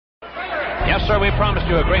Yes, sir, we promised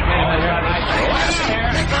you a great main event here tonight.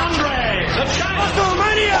 Andre, the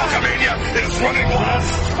WrestleMania! WrestleMania is running wild.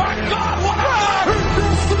 My God,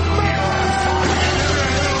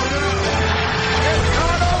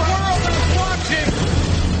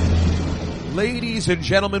 what Ladies and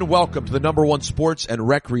gentlemen, welcome to the #1 sports and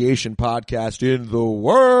recreation podcast in the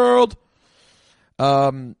world.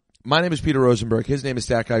 My name is Peter Rosenberg. His name is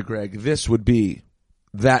Stat Guy Greg. This would be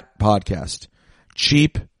that podcast.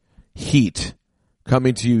 Cheap Heat,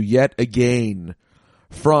 coming to you yet again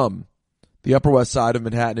from the Upper West Side of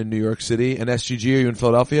Manhattan in New York City. And SGG, are you in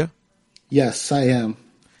Philadelphia? Yes, I am.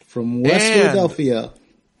 From West Philadelphia.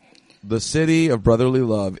 The city of brotherly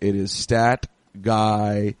love. It is Stat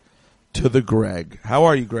Guy to the Greg. How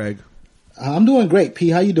are you, Greg? I'm doing great. P,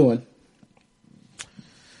 how you doing?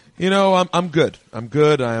 You know, I'm good. I'm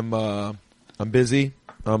good. I'm busy.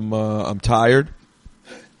 I'm tired.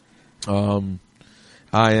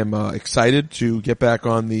 I am excited to get back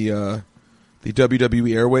on the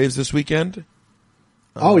WWE airwaves this weekend.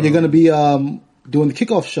 You're going to be doing the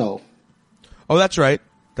kickoff show. Oh, that's right.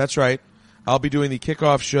 That's right. I'll be doing the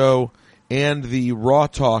kickoff show and the Raw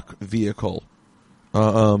Talk vehicle.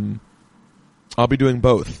 I'll be doing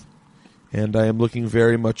both, and I am looking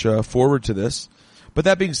very much forward to this. But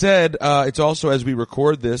that being said, it's also, as we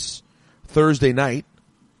record this, Thursday night.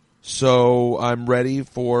 So I'm ready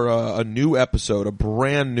for a new episode, a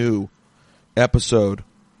brand new episode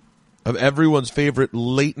of everyone's favorite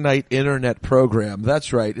late night internet program.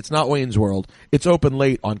 That's right. It's not Wayne's World. It's open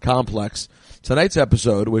late on Complex. Tonight's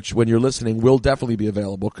episode, which when you're listening will definitely be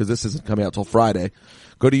available because this isn't coming out till Friday.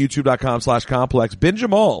 Go to youtube.com/complex. Binge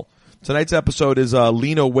them all. Tonight's episode is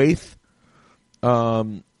Lena Waithe,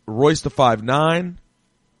 Royce the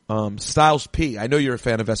 5'9", Styles P. I know you're a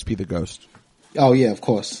fan of SP the Ghost. Oh, yeah, of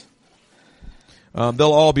course.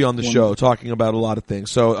 They'll all be on the show talking about a lot of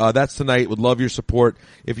things. So that's tonight. Would love your support.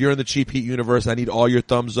 If you're in the Cheap Heat universe, I need all your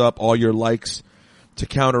thumbs up, all your likes to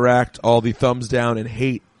counteract all the thumbs down and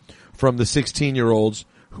hate from the 16-year-olds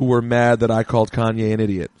who were mad that I called Kanye an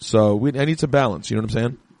idiot. So I need some balance. You know what I'm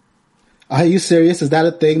saying? Are you serious? Is that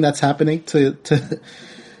a thing that's happening to?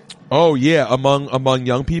 Oh yeah, among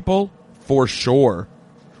young people, for sure.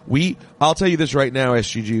 I'll tell you this right now,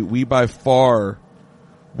 SGG. We by far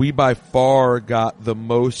got the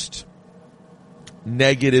most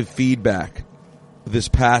negative feedback this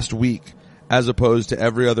past week as opposed to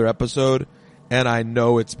every other episode, and I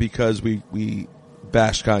know it's because we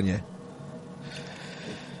bashed Kanye.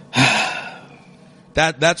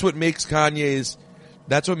 That's what makes Kanye's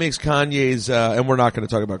and we're not going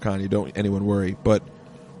to talk about Kanye, don't anyone worry, but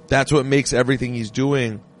that's what makes everything he's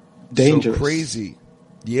doing dangerous. So crazy.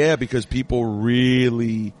 Yeah, because people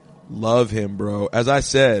really love him, bro. As I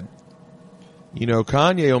said, you know,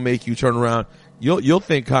 Kanye will make you turn around. You'll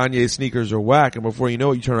think Kanye's sneakers are whack, and before you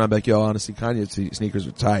know it, you turn around and be like, yo, honestly, Kanye's sneakers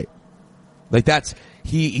are tight. Like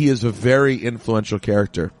he is a very influential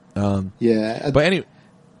character. Yeah. But anyway,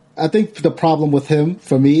 I think the problem with him,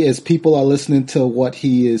 for me, is people are listening to what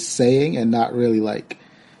he is saying and not really, like,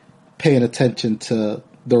 paying attention to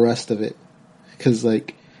the rest of it. Because,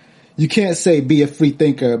 like, you can't say be a free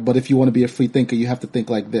thinker, but if you want to be a free thinker, you have to think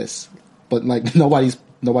like this. But, like, nobody's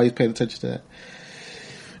paying attention to that.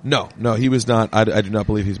 No, he was not. I do not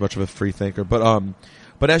believe he's much of a free thinker. But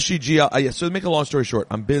SGG, so to make a long story short,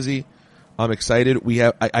 I'm busy. I'm excited.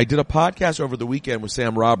 I did a podcast over the weekend with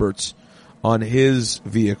Sam Roberts on his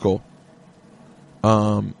vehicle,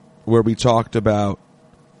 where we talked about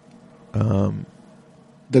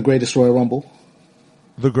the greatest Royal Rumble.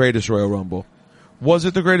 The greatest Royal Rumble. Was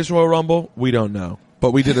it the greatest Royal Rumble? We don't know,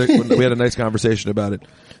 but we had a nice conversation about it.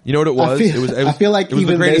 You know what it was? I feel like it was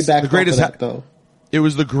even the greatest, they backed the greatest, off of that, though. It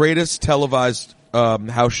was the greatest televised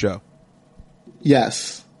house show.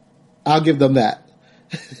 Yes, I'll give them that.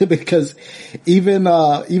 Because even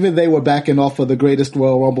they were backing off of the greatest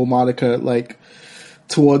Royal Rumble moniker, like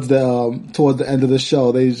towards the end of the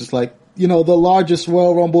show. They was just like, you know, the largest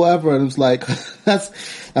Royal Rumble ever, and it was like,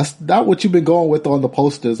 that's not what you've been going with on the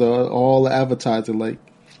posters or all the advertising. Like,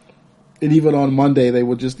 and even on Monday they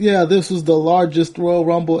were just, this was the largest Royal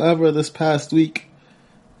Rumble ever this past week.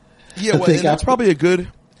 Yeah, well, and that's probably it's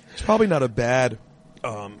probably not a bad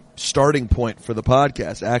starting point for the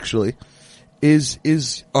podcast, actually.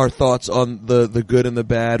 Is our thoughts on the good and the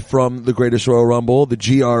bad from the greatest Royal Rumble, the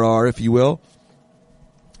GRR, if you will.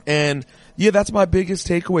 And yeah, that's my biggest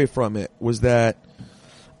takeaway from it, was that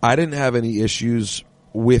I didn't have any issues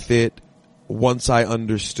with it once I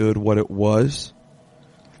understood what it was.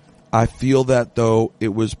 I feel that, though,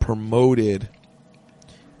 it was promoted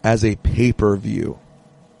as a pay-per-view.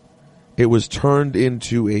 It was turned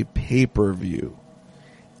into a pay-per-view.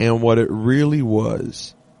 And what it really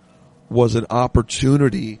was an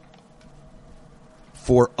opportunity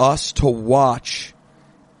for us to watch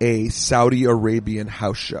a Saudi Arabian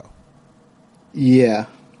house show. Yeah.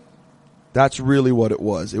 That's really what it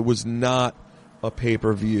was. It was not a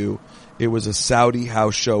pay-per-view. It was a Saudi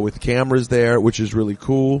house show with cameras there, which is really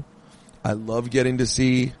cool. I love getting to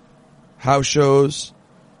see house shows.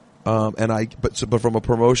 But from a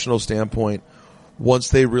promotional standpoint, once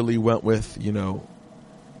they really went with,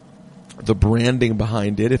 the branding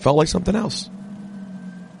behind it, it felt like something else.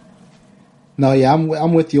 No, yeah,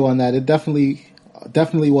 I'm with you on that. It definitely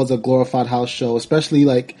was a glorified house show, especially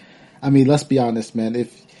let's be honest, man.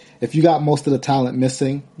 If you got most of the talent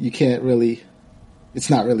missing, you can't really,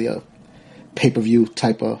 it's not really a pay-per-view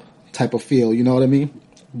type of feel, you know what I mean?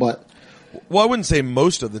 But well, I wouldn't say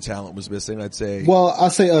most of the talent was missing. I'd say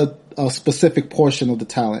a specific portion of the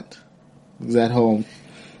talent is at home.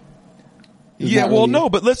 Yeah, well, really... no,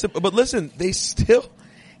 but listen, they still,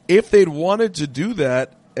 if they'd wanted to do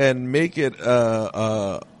that and make it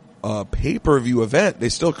a pay-per-view event, they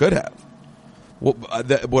still could have.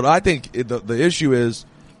 What I think the issue is,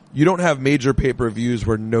 you don't have major pay-per-views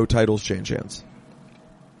where no titles change hands,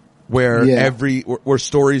 where where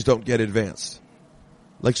stories don't get advanced.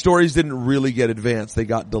 Like, stories didn't really get advanced; they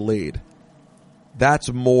got delayed. That's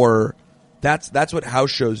what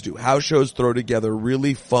house shows do. House shows throw together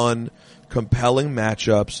really fun, compelling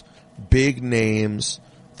matchups, big names,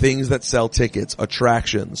 things that sell tickets,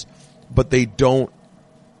 attractions, but they don't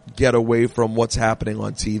get away from what's happening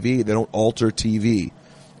on TV. They don't alter TV.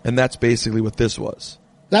 And that's basically what this was.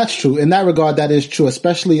 That's true. In that regard, that is true,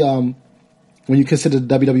 especially when you consider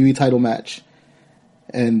the WWE title match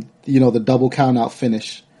and, the double count-out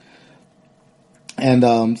finish.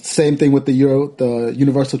 And same thing with the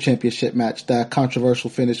Universal Championship match, that controversial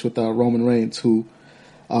finish with Roman Reigns, who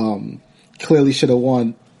clearly should have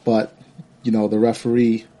won, but the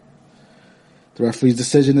referee's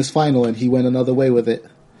decision is final, and he went another way with it.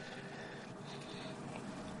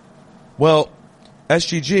 Well,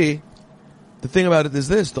 SGG, the thing about it is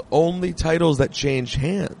this: the only titles that changed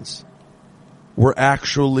hands were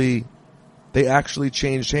actually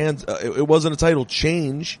changed hands. It wasn't a title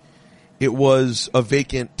change. It was a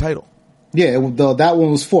vacant title. Yeah, that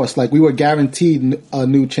one was forced. Like, we were guaranteed a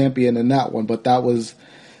new champion in that one, but that was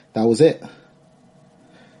it.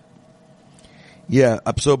 Yeah.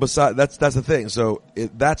 So that's the thing. So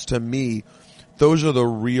that's, to me, those are the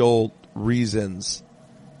real reasons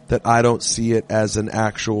that I don't see it as an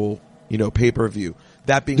actual, pay-per-view.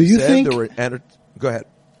 That being said, go ahead.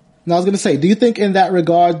 No, I was going to say, do you think in that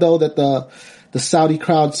regard, though, that the Saudi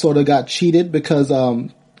crowd sort of got cheated because,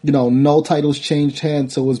 no titles changed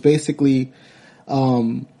hands, so it was basically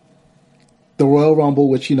the Royal Rumble,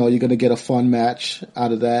 which, you're going to get a fun match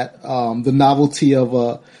out of that, the novelty of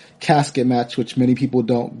a casket match, which many people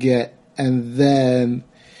don't get, and then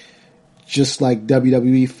just like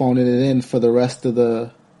WWE phoning it in for the rest of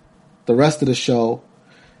the show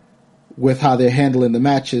with how they're handling the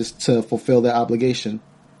matches to fulfill their obligation.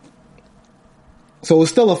 So it was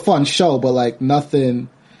still a fun show, but nothing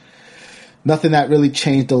that really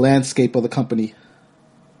changed the landscape of the company.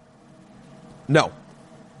 No.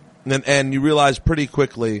 And you realize pretty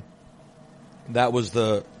quickly that was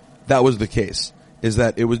the case, is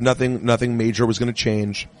that it was nothing major was going to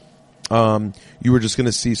change. You were just going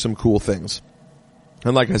to see some cool things.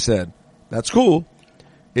 And like I said, that's cool.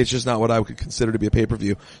 It's just not what I would consider to be a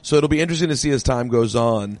pay-per-view. So it'll be interesting to see as time goes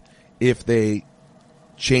on if they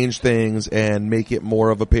change things and make it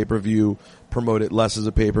more of a pay-per-view, promote it less as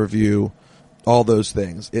a pay-per-view, all those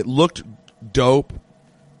things. It looked dope.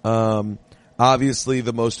 Obviously,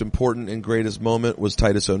 the most important and greatest moment was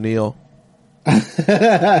Titus O'Neil.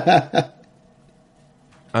 I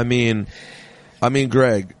mean,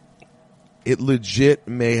 Greg, it legit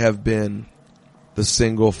may have been the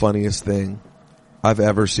single funniest thing I've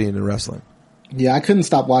ever seen in wrestling. Yeah, I couldn't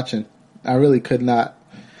stop watching. I really could not.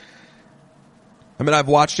 I mean, I've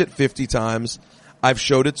watched it 50 times. I've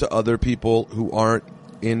showed it to other people who aren't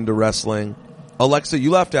into wrestling. Alexa,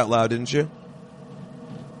 you laughed out loud, didn't you?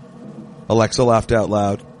 Alexa laughed out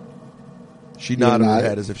loud. She nodded her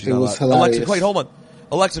head as if she's not allowed. Hilarious. Alexa, wait, hold on.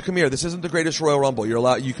 Alexa, come here. This isn't the greatest Royal Rumble. You're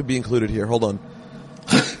allowed. You could be included here. Hold on.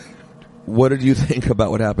 What did you think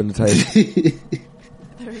about what happened to Titus? It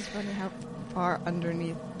was funny how far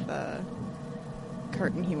underneath the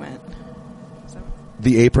curtain he went. So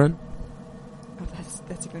the apron? Oh,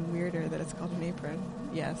 that's even weirder that it's called an apron.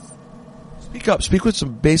 Yes. Speak up. Speak with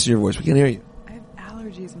some bass in your voice. We can't hear you. I have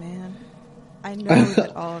allergies, man. I know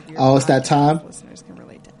that all of your it's that time? Listeners can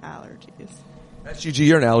relate to allergies. SGG,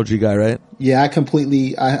 you're an allergy guy, right? Yeah,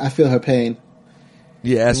 I feel her pain.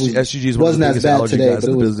 Yeah, SGG is one of wasn't the as biggest bad allergy today, guys but in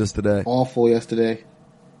it the was business today. awful yesterday.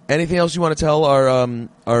 Anything else you want to tell our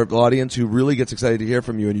audience who really gets excited to hear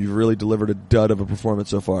from you, and you've really delivered a dud of a performance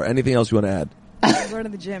so far? Anything else you want to add? I'm going to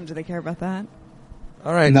the gym. Do they care about that?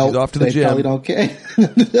 All right, No, she's off to the they gym. probably don't care.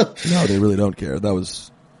 No, they really don't care. That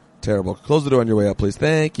was terrible. Close the door on your way out, please.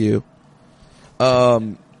 Thank you.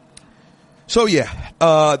 So yeah,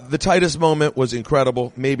 the Titus moment was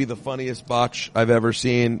incredible. Maybe the funniest botch I've ever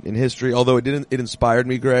seen in history. Although it inspired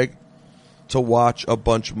me, Greg, to watch a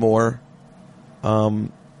bunch more.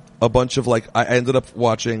 A bunch of I ended up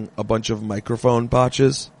watching a bunch of microphone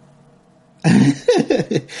botches.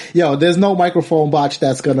 Yo, there's no microphone botch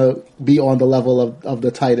that's gonna be on the level of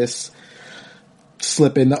the Titus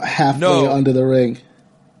slipping halfway under the ring.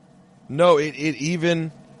 No, it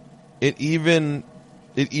even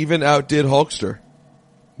outdid Hulkster.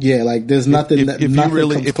 Yeah, there's nothing If nothing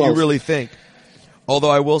comes close. you really think.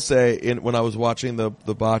 Although I will say, when I was watching the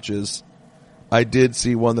botches, I did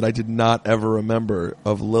see one that I did not ever remember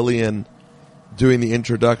of Lillian doing the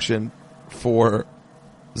introduction for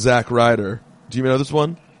Zack Ryder. Do you know this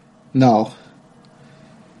one? No.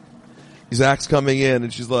 Zack's coming in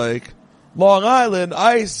and she's like, Long Island,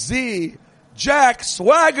 Ice Z, Jack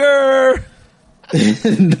Swagger!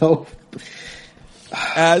 No.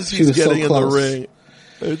 As he's getting so in the ring.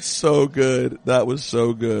 It's so good. That was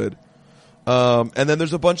so good. And then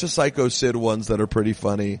there's a bunch of Psycho Sid ones that are pretty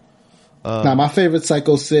funny. Now, my favorite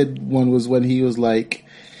Psycho Sid one was when he was like,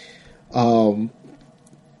 you're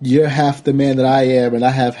half the man that I am, and I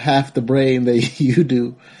have half the brain that you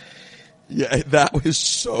do. Yeah, that was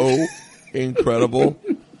so incredible.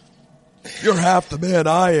 You're half the man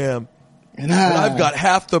I am, and I've got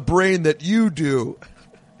half the brain that you do.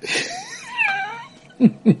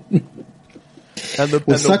 And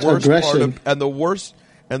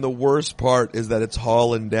the worst part is that it's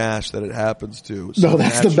Hall and Dash that it happens to. So no,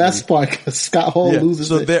 that's the best part, because Scott Hall loses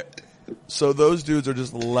it. So those dudes are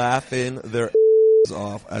just laughing their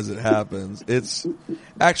off as it happens. It's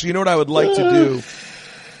actually, you know what I would like to do?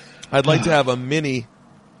 I'd like to have a mini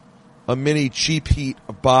cheap heat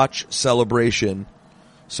botch celebration.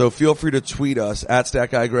 So feel free to tweet us at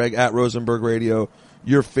Stat Guy Greg, at Rosenberg Radio,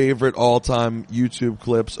 your favorite all-time YouTube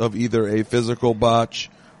clips of either a physical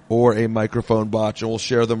botch or a microphone botch, and we'll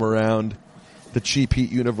share them around the cheap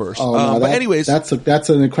heat universe. Oh, no, but anyways, that's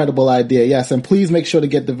an incredible idea. Yes, and please make sure to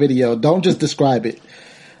get the video. Don't just describe it.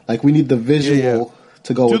 We need the visual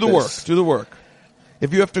to go. Do with the this. work. Do the work.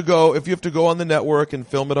 If you have to go on the network and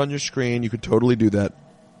film it on your screen, you could totally do that.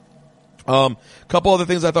 Couple other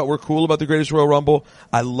things I thought were cool about the Greatest Royal Rumble.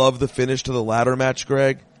 I love the finish to the ladder match,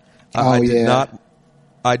 Greg. I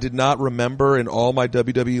did not remember in all my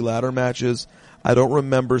WWE ladder matches. I don't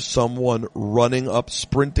remember someone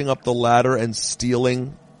sprinting up the ladder and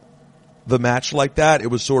stealing the match like that. It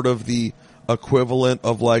was sort of the equivalent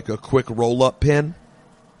of a quick roll-up pin.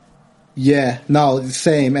 Yeah, no,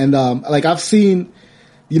 same. And I've seen,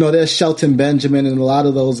 there's Shelton Benjamin and a lot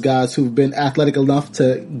of those guys who've been athletic enough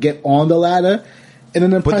to get on the ladder in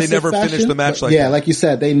an impressive But they never fashion. finished the match like that. Yeah, that. like you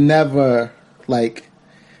said, they never,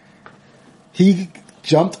 he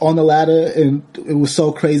jumped on the ladder and it was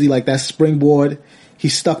so crazy, that springboard. He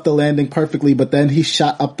stuck the landing perfectly, but then he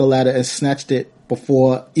shot up the ladder and snatched it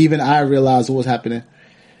before even I realized what was happening.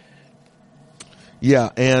 Yeah,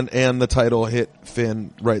 and the title hit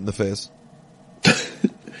Finn right in the face.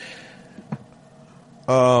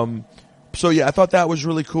 So yeah, I thought that was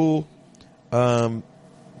really cool. The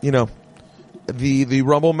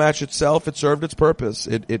Rumble match itself, it served its purpose.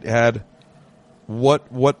 It had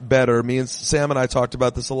what better? Me and Sam and I talked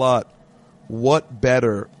about this a lot. What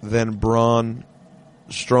better than Braun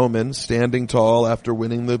Strowman standing tall after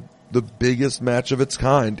winning the biggest match of its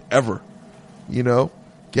kind ever?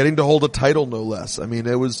 Getting to hold a title, no less. I mean,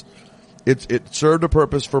 it served a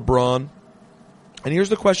purpose for Braun. And here's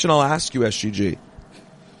the question I'll ask you, SGG.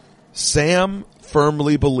 Sam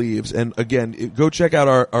firmly believes, and again, go check out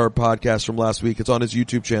our podcast from last week. It's on his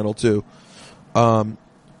YouTube channel too.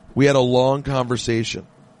 We had a long conversation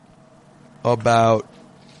about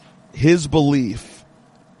his belief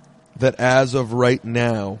that as of right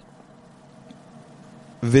now,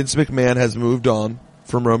 Vince McMahon has moved on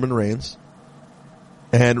from Roman Reigns,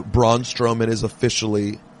 and Braun Strowman is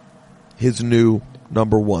officially his new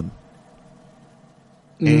number one.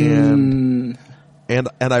 And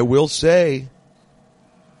I will say,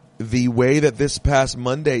 the way that this past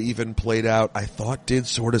Monday even played out, I thought did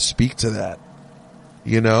sort of speak to that.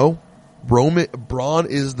 Braun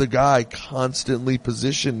is the guy constantly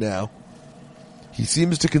positioned now. He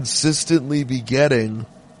seems to consistently be getting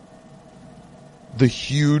the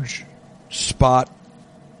huge spot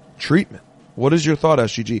treatment. What is your thought,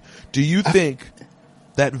 SGG? Do you think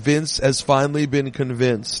that Vince has finally been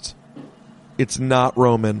convinced it's not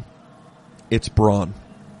Roman, it's Braun?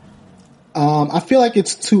 I feel like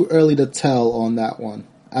it's too early to tell on that one.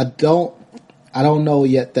 I don't know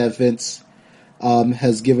yet that Vince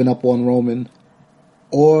has given up on Roman,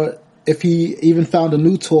 or if he even found a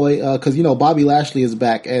new toy, because Bobby Lashley is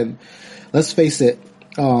back, and let's face it,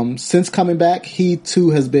 since coming back, he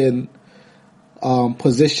too has been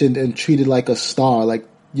positioned and treated like a star. Like,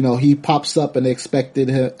 he pops up and they expected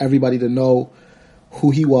everybody to know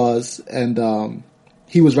who he was, and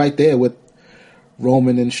he was right there with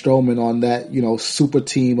Roman and Strowman on that super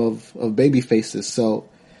team of baby faces. So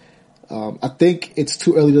I think it's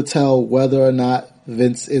too early to tell whether or not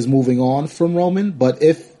Vince is moving on from Roman, but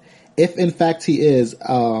if in fact he is,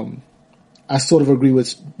 I sort of agree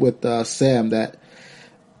with Sam that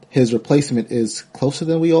his replacement is closer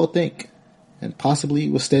than we all think, and possibly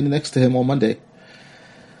was standing next to him on Monday.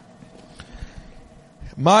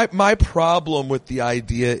 My problem with the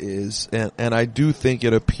idea is, and I do think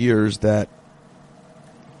it appears that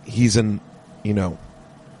he's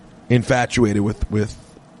infatuated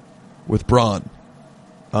with Braun.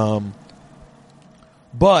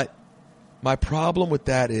 But my problem with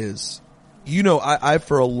that is, I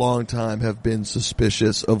for a long time have been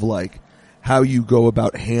suspicious of how you go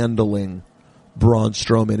about handling Braun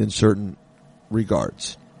Strowman in certain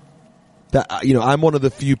regards. That I'm one of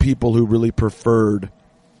the few people who really preferred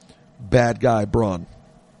bad guy Braun,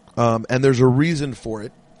 and there's a reason for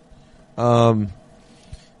it.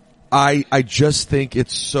 I just think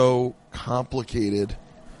it's so complicated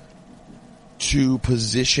to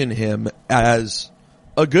position him as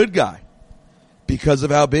a good guy because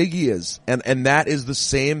of how big he is, and that is the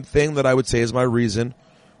same thing that I would say is my reason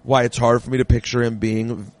why it's hard for me to picture him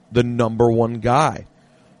being the number one guy.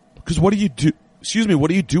 Because what do you do? What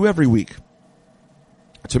do you do every week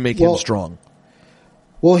to make him strong?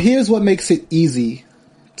 Well, here's what makes it easy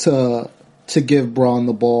to give Braun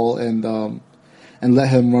the ball and let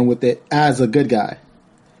him run with it as a good guy.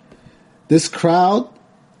 This crowd,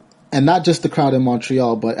 and not just the crowd in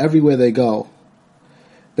Montreal, but everywhere they go,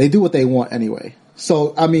 they do what they want anyway.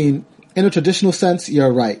 So, I mean, in a traditional sense,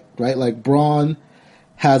 you're right? Like, Braun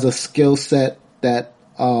has a skill set that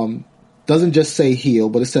doesn't just say heel,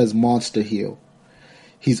 but it says monster heel.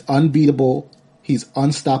 He's unbeatable. He's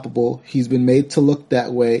unstoppable. He's been made to look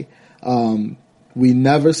that way. We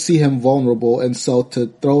never see him vulnerable, and so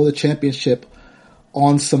to throw the championship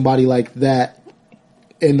on somebody like that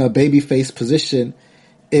in a babyface position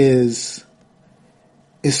is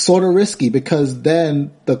sort of risky, because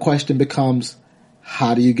then the question becomes,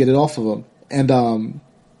 how do you get it off of him? And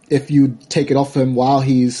if you take it off him while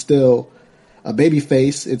he's still a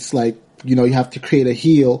babyface, it's like, you have to create a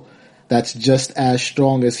heel that's just as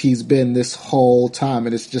strong as he's been this whole time,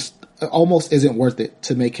 and it almost isn't worth it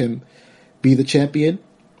to make him be the champion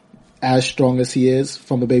as strong as he is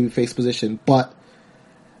from a babyface position. But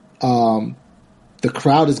the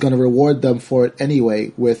crowd is going to reward them for it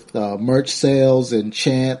anyway, with merch sales and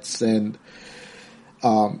chants and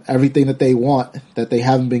everything that they want that they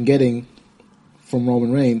haven't been getting from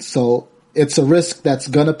Roman Reigns. So it's a risk that's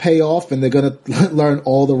going to pay off, and they're going to learn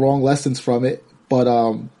all the wrong lessons from it. But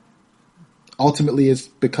ultimately, it's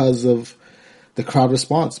because of the crowd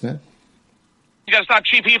response, man. You gotta stop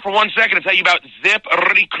Cheap Heat for 1 second to tell you about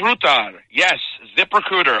ZipRecruiter. Yes,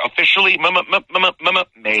 ZipRecruiter, officially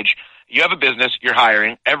Mage. You have a business, you're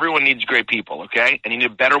hiring, everyone needs great people, okay? And you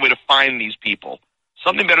need a better way to find these people.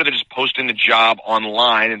 Something better than just posting the job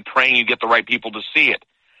online and praying you get the right people to see it.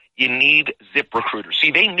 You need ZipRecruiter.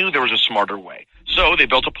 See, they knew there was a smarter way. So they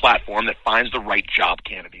built a platform that finds the right job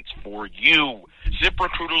candidates for you.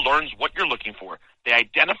 ZipRecruiter learns what you're looking for. They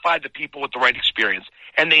identify the people with the right experience,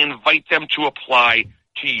 and they invite them to apply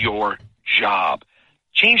to your job.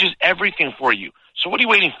 Changes everything for you. So what are you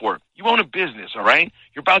waiting for? You own a business, all right?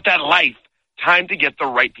 You're about that life. Time to get the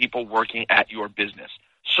right people working at your business.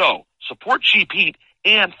 So support Cheap Heat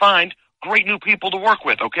and find great new people to work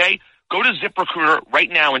with, okay? Go to ZipRecruiter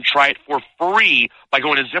right now and try it for free by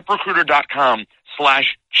going to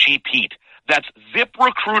ZipRecruiter.com/cheapheat. That's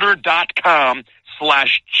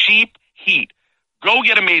ZipRecruiter.com/cheapheat. Go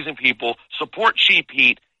get amazing people. Support Cheap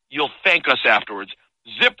Heat. You'll thank us afterwards.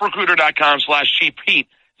 ZipRecruiter.com/cheapheat.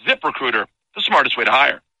 ZipRecruiter, the smartest way to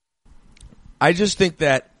hire. I just think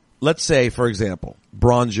that, let's say, for example,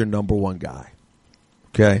 Braun's your number one guy.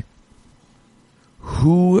 Okay?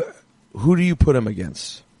 Who do you put him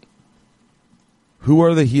against? Who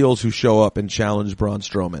are the heels who show up and challenge Braun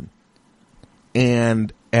Strowman?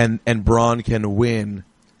 And Braun can win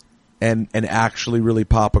and actually really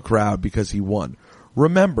pop a crowd because he won.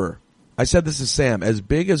 Remember, I said this to Sam, as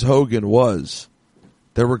big as Hogan was,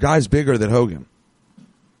 there were guys bigger than Hogan.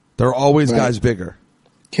 There are always guys bigger.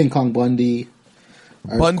 King Kong Bundy.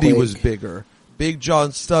 Bundy was bigger. Big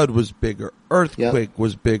John Studd was bigger. Earthquake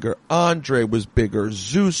was bigger. Andre was bigger.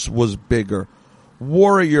 Zeus was bigger.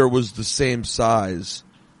 Warrior was the same size.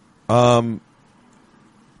 And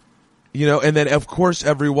then of course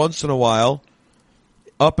every once in a while,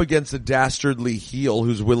 up against a dastardly heel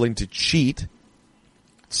who's willing to cheat,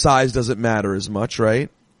 size doesn't matter as much, right?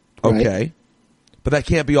 Okay. Right. But that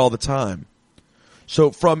can't be all the time. So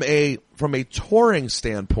from a touring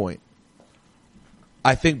standpoint,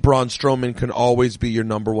 I think Braun Strowman can always be your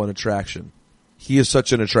number one attraction. He is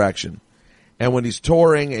such an attraction. And when he's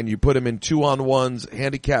touring and you put him in 2-on-1s,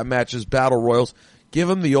 handicap matches, battle royals, give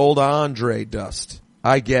him the old Andre dust.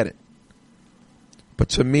 I get it. But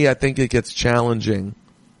to me, I think it gets challenging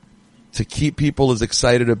to keep people as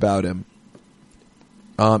excited about him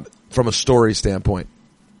from a story standpoint.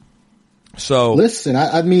 So listen,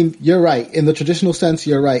 I mean, you're right. In the traditional sense,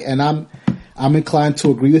 you're right. And I'm inclined to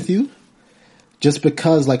agree with you. Just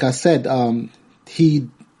because, like I said, he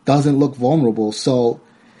doesn't look vulnerable. So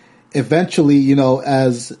eventually,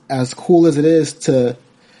 as cool as it is to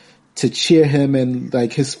cheer him and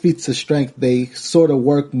like his feats of strength, they sort of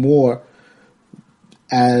work more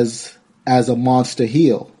as a monster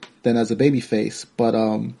heel than as a babyface. But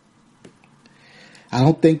I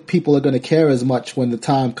don't think people are going to care as much when the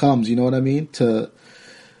time comes. You know what I mean? To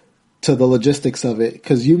the logistics of it,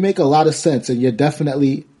 because you make a lot of sense, and you're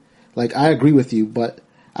definitely. Like, I agree with you, but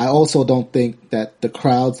I also don't think that the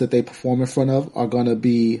crowds that they perform in front of are going to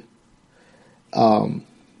be, I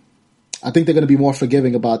think they're going to be more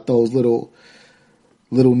forgiving about those little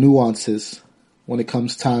nuances when it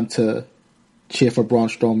comes time to cheer for Braun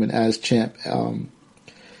Strowman as champ.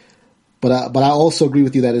 But I also agree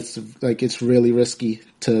with you that it's really risky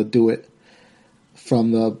to do it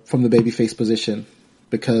from the babyface position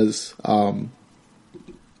because,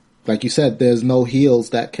 like you said, there's no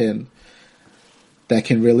heels that can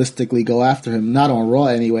realistically go after him. Not on Raw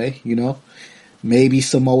anyway, Maybe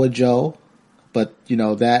Samoa Joe, but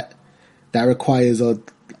that requires a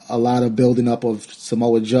lot of building up of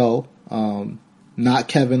Samoa Joe. Not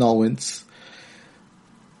Kevin Owens.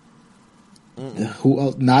 Who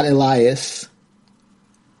else? Not Elias.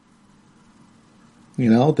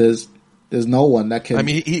 There's no one that can. I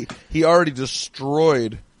mean, he already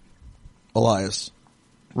destroyed Elias.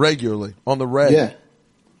 Regularly on the red. Yeah.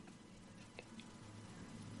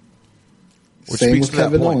 Same with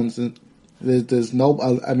Kevin Owens. There's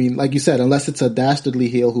no, I mean, like you said, unless it's a dastardly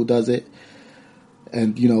heel who does it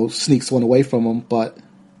and, sneaks one away from him, but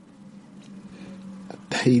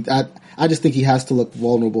I just think he has to look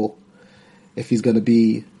vulnerable if he's going to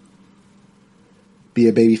be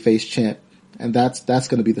a babyface champ. And that's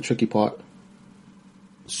going to be the tricky part.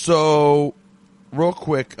 So, real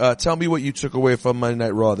quick, tell me what you took away from Monday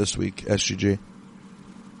Night Raw this week, SGG.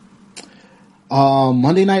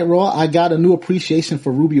 Monday Night Raw, I got a new appreciation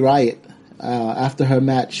for Ruby Riott after her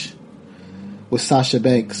match with Sasha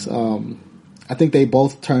Banks. I think they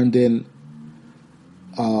both turned in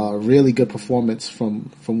a really good performance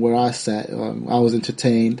from where I sat. I was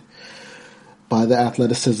entertained by the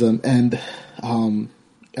athleticism and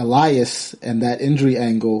Elias and that injury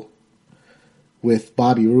angle with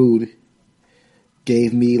Bobby Roode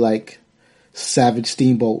gave me like Savage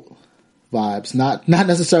Steamboat vibes. Not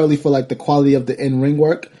necessarily for like the quality of the in-ring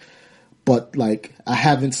work, but like I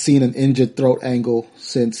haven't seen an injured throat angle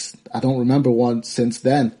since, I don't remember one since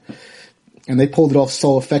then. And they pulled it off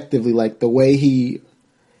so effectively, like the way he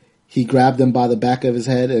grabbed him by the back of his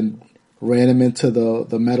head and ran him into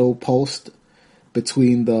the metal post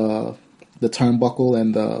between the turnbuckle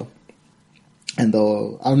and the I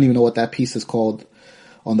don't even know what that piece is called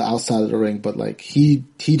on the outside of the ring, but like he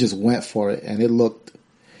just went for it and it looked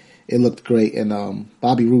great, and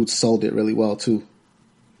Bobby Roode sold it really well too.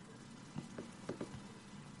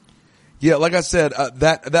 Yeah, like I said,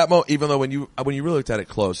 that moment, even though when you really looked at it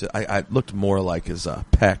close, I looked more like his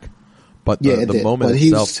pec, but the moment but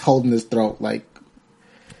itself, he's holding his throat like.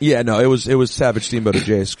 Yeah, no, it was Savage Steamboat of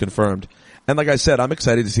Jace confirmed, and like I said, I'm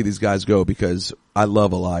excited to see these guys go because I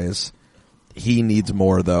love Elias. He needs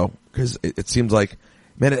more though, because it seems like,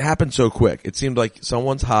 man, it happened so quick. It seemed like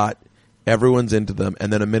someone's hot, everyone's into them,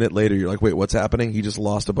 and then a minute later you're like, wait, what's happening? He just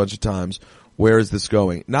lost a bunch of times. Where is this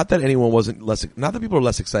going? Not that not that people are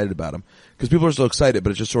less excited about him, because people are still excited, but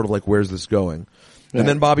it's just sort of like, where's this going? Yeah. And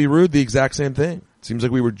then Bobby Roode, the exact same thing. It seems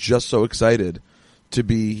like we were just so excited to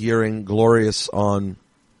be hearing Glorious on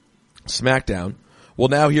SmackDown. Well,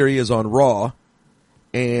 now here he is on Raw,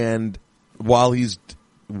 and while he's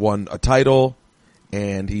won a title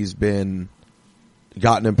and he's gotten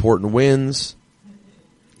important wins.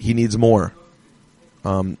 He needs more.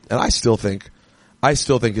 And I still think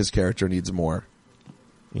his character needs more.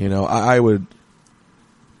 You know, I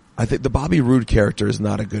think the Bobby Roode character is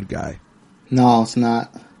not a good guy. No, it's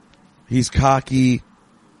not. He's cocky.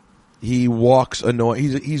 He walks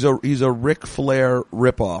annoying. He's a Ric Flair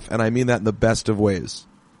ripoff, and I mean that in the best of ways.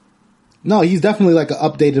 No, he's definitely like an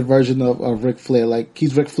updated version of Ric Flair. Like,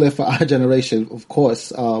 he's Ric Flair for our generation, of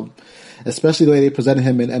course. Especially the way they presented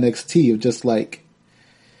him in NXT, of just like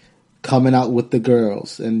coming out with the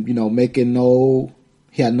girls and, you know,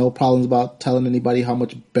 he had no problems about telling anybody how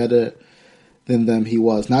much better than them he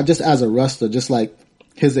was. Not just as a wrestler, just like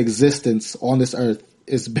his existence on this earth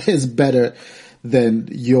is better than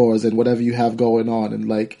yours and whatever you have going on. And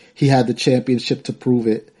like, he had the championship to prove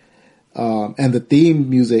it. And the theme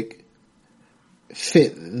music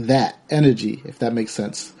fit that energy, if that makes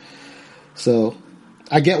sense. So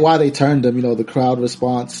I get why they turned him. You know, the crowd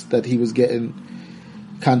response that he was getting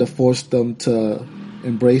kind of forced them to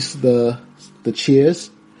embrace the cheers.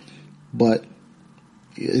 But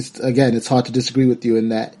it's hard to disagree with you in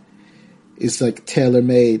that it's like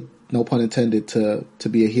tailor-made, no pun intended, to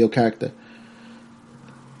be a heel character.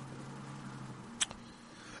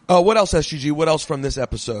 What else, SGG? What else from this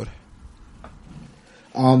episode?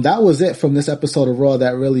 That was it from this episode of Raw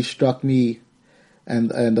that really struck me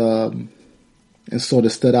and sort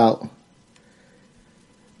of stood out.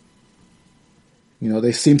 You know,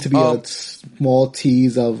 they seem to be a small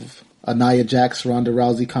tease of a Nia Jax Ronda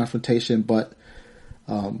Rousey confrontation, but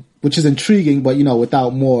which is intriguing, but you know,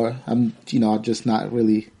 without more, I'm just not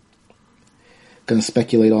really gonna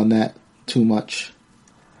speculate on that too much.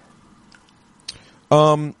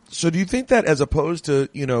 So do you think that as opposed to,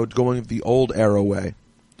 you know, going the old era way,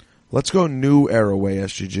 let's go new era way,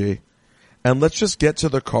 SGG, and let's just get to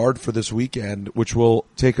the card for this weekend, which will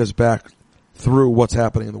take us back through what's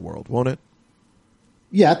happening in the world, won't it?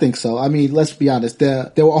 Yeah, I think so. I mean, let's be honest.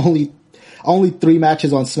 There were only 3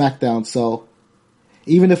 matches on SmackDown, so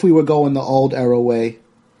even if we were going the old era way,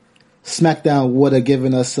 SmackDown would have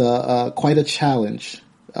given us quite a challenge.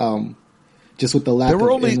 Just with the lack there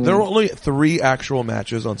were of only 3 actual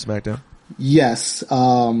matches on SmackDown. Yes,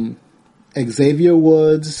 Xavier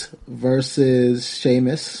Woods versus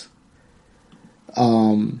Sheamus.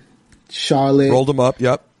 Charlotte rolled them up.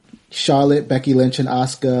 Yep. Charlotte, Becky Lynch, and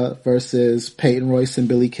Asuka versus Peyton Royce and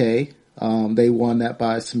Billie Kay. They won that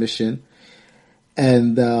by submission.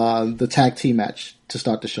 And the tag team match to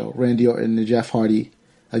start the show, Randy Orton and Jeff Hardy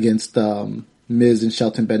against Miz and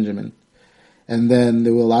Shelton Benjamin. And then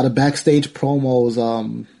there were a lot of backstage promos,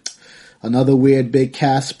 another weird big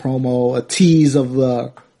cast promo, a tease of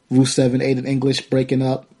Rusev and Aiden English breaking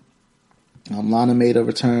up. Lana made a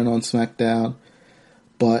return on SmackDown.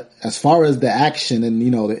 But as far as the action and,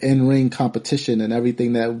 you know, the in-ring competition and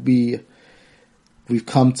everything that we've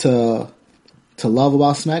come to love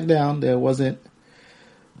about SmackDown, there wasn't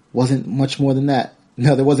much more than that.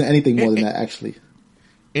 No, there wasn't anything more than that, actually.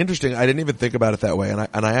 Interesting. I didn't even think about it that way,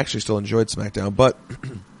 and I actually still enjoyed SmackDown. But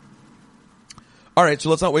all right, so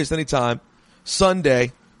let's not waste any time.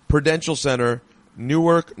 Sunday, Prudential Center,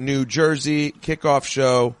 Newark, New Jersey, kickoff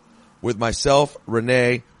show with myself,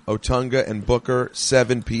 Renee, Otunga, and Booker,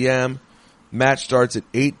 7 p.m. Match starts at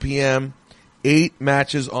 8 p.m. 8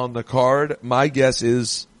 matches on the card. My guess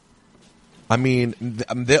is, I mean,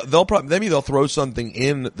 maybe they'll throw something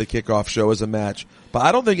in the kickoff show as a match, but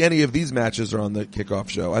I don't think any of these matches are on the kickoff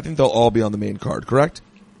show. I think they'll all be on the main card, correct?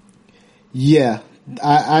 Yeah,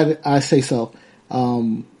 I say so.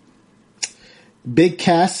 Big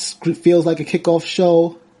Cass feels like a kickoff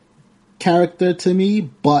show character to me,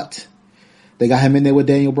 but they got him in there with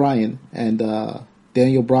Daniel Bryan, and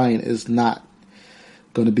Daniel Bryan is not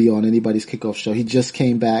going to be on anybody's kickoff show. He just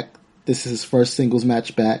came back. This is his first singles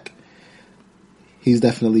match back. He's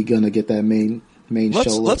definitely going to get that main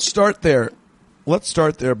show. Let's start there. Let's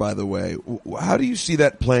start there, by the way. How do you see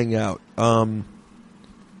that playing out?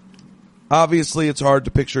 Obviously, it's hard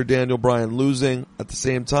to picture Daniel Bryan losing. At the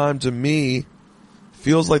same time, to me,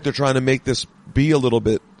 feels like they're trying to make this be a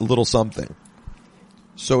little something.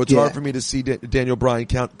 So it's hard for me to see Daniel Bryan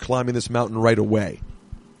climbing this mountain right away.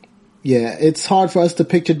 Yeah, it's hard for us to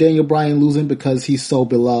picture Daniel Bryan losing because he's so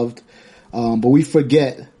beloved. But we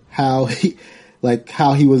forget how he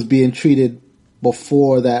was being treated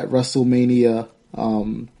before that WrestleMania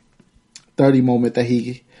 30 moment that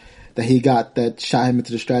he got that shot him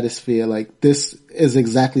into the stratosphere. Like, this is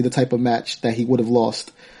exactly the type of match that he would have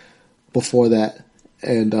lost before that.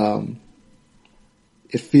 And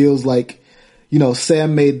it feels like, you know,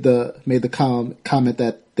 Sam made the comment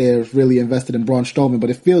that they're really invested in Braun Strowman, but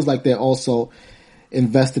it feels like they're also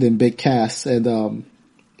invested in Big Cass, and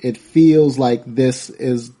it feels like this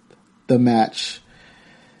is the match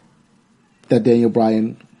that Daniel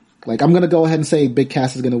Bryan. Like, I'm gonna go ahead and say Big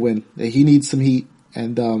Cass is gonna win. He needs some heat,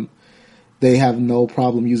 and they have no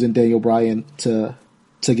problem using Daniel Bryan to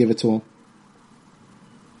give it to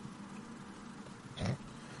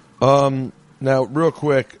him. Now, real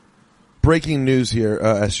quick, breaking news here,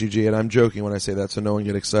 SGG, and I'm joking when I say that, so no one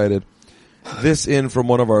get excited. This in from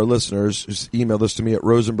one of our listeners, just emailed this to me at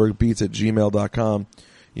rosenbergbeats@gmail.com.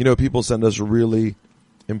 You know, people send us really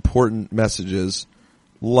important messages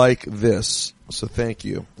like this, so thank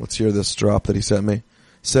you. Let's hear this drop that he sent me.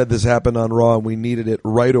 Said this happened on Raw and we needed it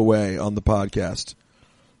right away on the podcast.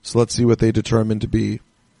 So let's see what they determined to be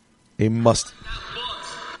a must.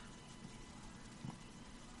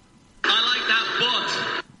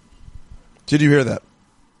 Did you hear that?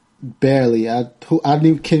 Barely. I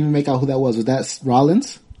can't even make out who that was. Was that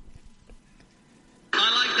Rollins?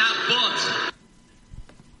 I like that butt.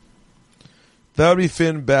 That would be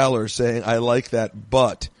Finn Balor saying, I like that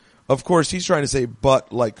butt. Of course, he's trying to say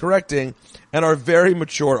butt like correcting, and our very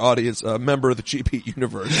mature audience, member of the Cheap Heat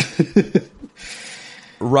universe,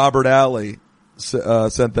 Robert Alley,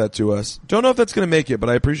 sent that to us. Don't know if that's going to make it, but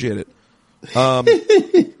I appreciate it.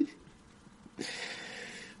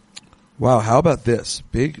 Wow, how about this?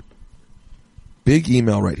 Big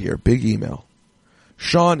email right here. Big email.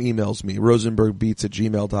 Sean emails me,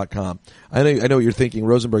 rosenbergbeats@gmail.com. I know what you're thinking.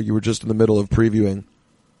 Rosenberg, you were just in the middle of previewing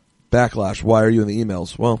Backlash. Why are you in the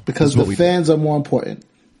emails? Well, because the fans are more important.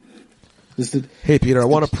 Hey, Peter, I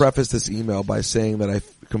want to preface this email by saying that I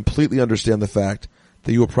completely understand the fact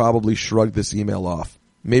that you will probably shrug this email off.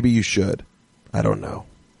 Maybe you should. I don't know.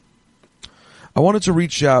 I wanted to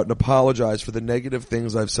reach out and apologize for the negative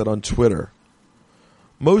things I've said on Twitter.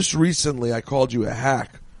 Most recently, I called you a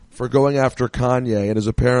hack for going after Kanye and his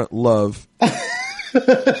apparent love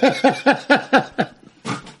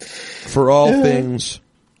for all things,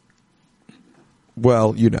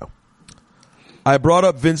 well, you know. I brought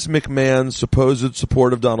up Vince McMahon's supposed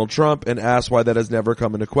support of Donald Trump and asked why that has never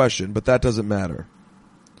come into question, but that doesn't matter.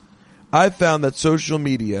 I've found that social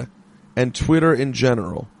media and Twitter in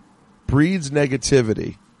general breeds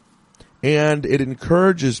negativity, and it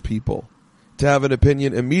encourages people to have an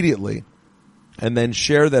opinion immediately and then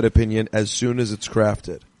share that opinion as soon as it's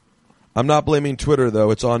crafted. I'm not blaming Twitter,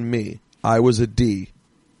 though. It's on me. I was a D.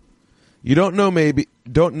 You don't know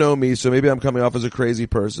me, so maybe I'm coming off as a crazy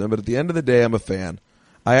person, but at the end of the day, I'm a fan.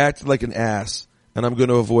 I acted like an ass, and I'm going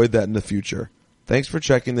to avoid that in the future. Thanks for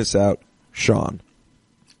checking this out, Sean.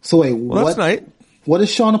 So wait, what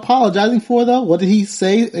is Sean apologizing for, though? What did he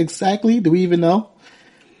say exactly? Do we even know?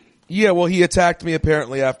 Yeah, well, he attacked me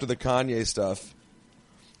apparently after the Kanye stuff.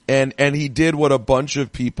 And he did what a bunch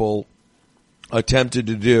of people attempted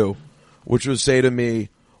to do, which was say to me,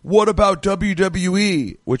 what about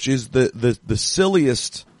WWE? Which is the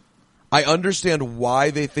silliest. I understand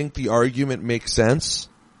why they think the argument makes sense,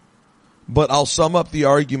 but I'll sum up the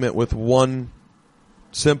argument with one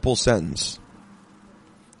simple sentence.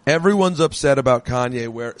 Everyone's upset about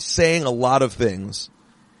Kanye saying a lot of things,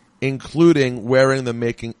 including wearing the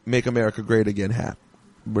Make America Great Again hat.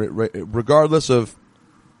 Regardless of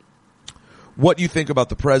what you think about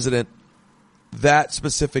the president, that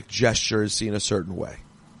specific gesture is seen a certain way.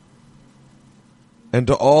 And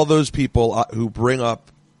to all those people who bring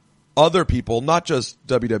up other people, not just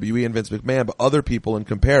WWE and Vince McMahon, but other people and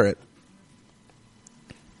compare it,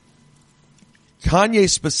 Kanye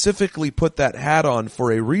specifically put that hat on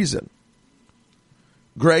for a reason.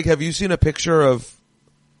 Greg, have you seen a picture of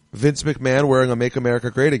Vince McMahon wearing a Make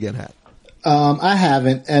America Great Again hat? I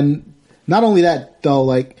haven't. And not only that, though,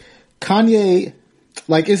 like, Kanye,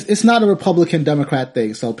 like, it's not a Republican-Democrat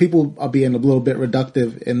thing, so people are being a little bit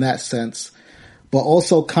reductive in that sense. But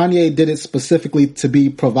also, Kanye did it specifically to be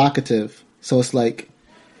provocative. So it's like,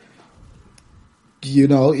 you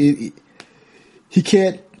know, he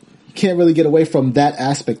can't really get away from that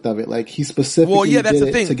aspect of it. Like, he specifically did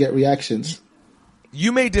it to get reactions.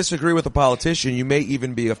 You may disagree with a politician. You may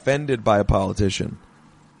even be offended by a politician.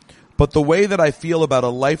 But the way that I feel about a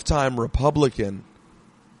lifetime Republican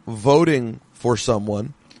voting for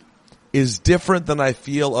someone is different than I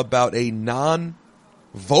feel about a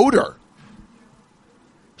non-voter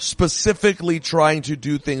specifically trying to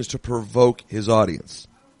do things to provoke his audience.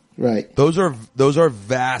 Right. Those are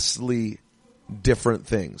vastly different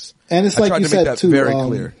things. And it's like you said too, very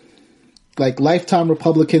clear. Like lifetime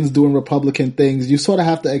Republicans doing Republican things, you sort of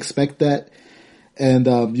have to expect that, and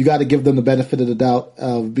you got to give them the benefit of the doubt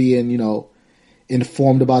of being, you know,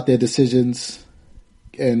 informed about their decisions,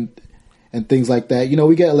 and and things like that. You know,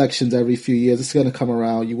 we get elections every few years. It's going to come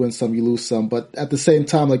around. You win some, you lose some. But at the same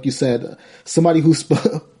time, like you said, somebody who's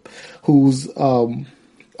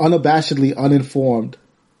unabashedly uninformed,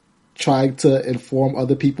 trying to inform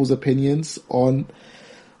other people's opinions on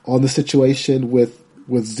the situation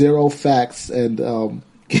with zero facts and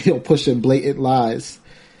pushing blatant lies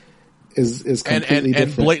is completely different.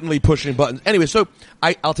 And blatantly pushing buttons. Anyway, so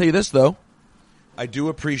I'll tell you this though, I do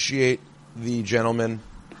appreciate the gentleman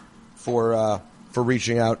for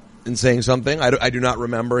reaching out and saying something. I do not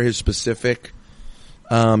remember his specific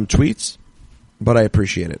tweets, but I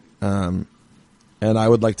appreciate it. And I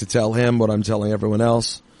would like to tell him what I'm telling everyone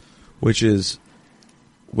else, which is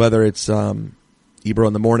whether it's Ebro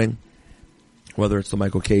in the Morning, whether it's the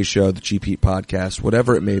Michael K Show, the Cheap Heat podcast,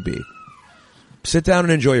 whatever it may be, sit down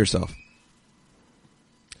and enjoy yourself.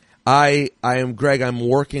 I am Greg. I'm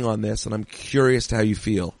working on this, and I'm curious to how you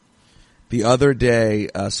feel. The other day,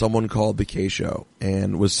 someone called the K Show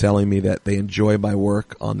and was telling me that they enjoy my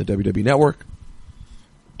work on the WWE Network,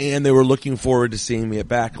 and they were looking forward to seeing me at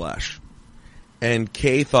Backlash. And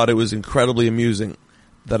Kay thought it was incredibly amusing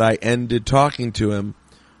that I ended talking to him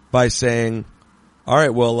by saying, "All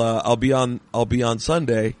right, well, I'll be on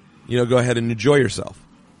Sunday. You know, go ahead and enjoy yourself."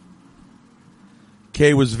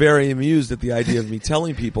 Kay was very amused at the idea of me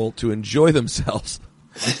telling people to enjoy themselves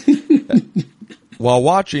while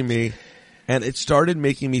watching me, and it started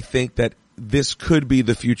making me think that this could be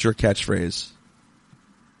the future catchphrase.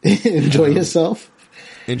 Enjoy yourself?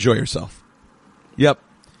 Enjoy yourself. Yep.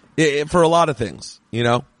 For a lot of things, you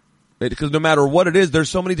know, because no matter what it is, there's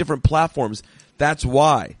so many different platforms. That's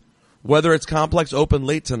why, whether it's Complex Open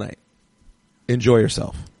late tonight, enjoy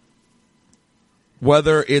yourself.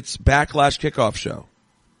 Whether it's Backlash Kickoff Show,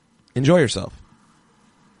 enjoy yourself.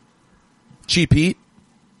 Cheap Heat,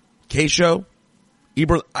 K Show,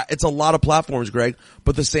 Ebro, it's a lot of platforms, Greg,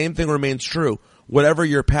 but the same thing remains true. Whatever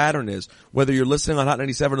your pattern is, whether you're listening on Hot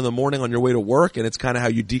 97 in the morning on your way to work and it's kind of how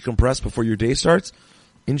you decompress before your day starts,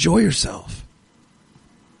 enjoy yourself.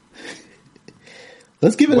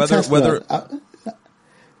 Let's give it a test.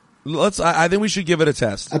 I think we should give it a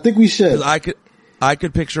test. I think we should. I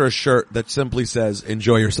could picture a shirt that simply says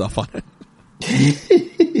 "Enjoy yourself" on it.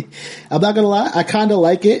 I'm not gonna lie, I kind of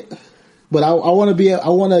like it, but I want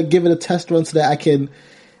to give it a test run so that I can,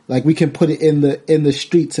 like, we can put it in the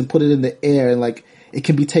streets and put it in the air and like it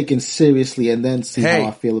can be taken seriously and then see how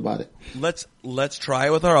I feel about it. Let's try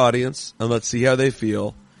it with our audience and let's see how they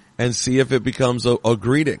feel and see if it becomes a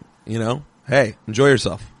greeting. You know, hey, enjoy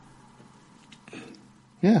yourself.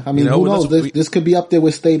 Yeah, I mean, who knows? This could be up there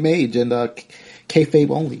with Stay Mage and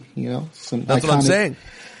kayfabe only. You know, that's what I'm saying.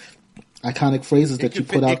 Iconic phrases that you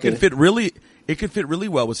put out there. It could fit really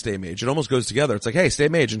well with Stay Mage. It almost goes together. It's like, hey, Stay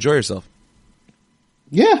Mage, enjoy yourself.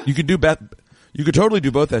 Yeah, you could totally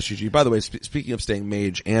do both. SGG. By the way, speaking of staying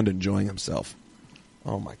mage and enjoying himself,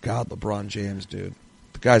 oh my God, LeBron James, dude,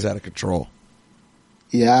 the guy's out of control.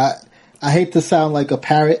 Yeah, I hate to sound like a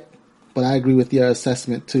parrot, but I agree with your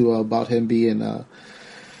assessment too about him being the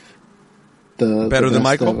better than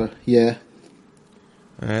Michael. Ever. Yeah.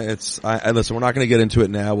 Listen, we're not going to get into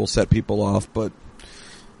it now. We'll set people off, but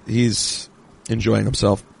he's enjoying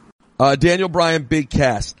himself. Daniel Bryan, Big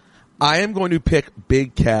Cass. I am going to pick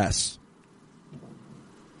Big Cass.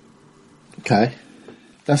 Okay.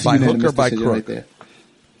 That's by hook or by crook right there.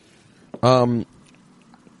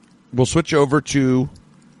 We'll switch over to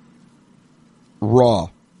Raw.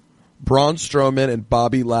 Braun Strowman and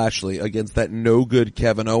Bobby Lashley against that no good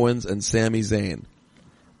Kevin Owens and Sami Zayn.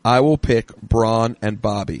 I will pick Braun and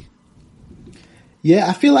Bobby. Yeah,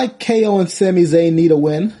 I feel like KO and Sami Zayn need a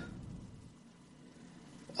win.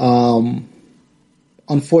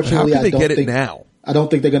 Unfortunately, how can they get it now? I don't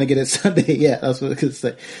think they're going to get it Sunday. Yeah, that's what I was going to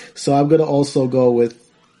say. So I'm going to also go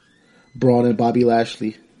with Braun and Bobby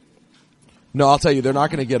Lashley. No, I'll tell you, they're not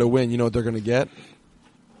going to get a win. You know what they're going to get?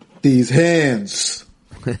 These hands.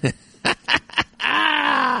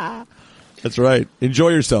 That's right. Enjoy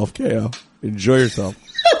yourself, KO. Enjoy yourself.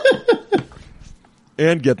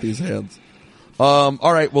 And get these hands.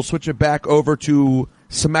 All right, we'll switch it back over to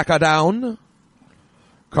SmackDown.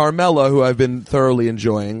 Carmella, who I've been thoroughly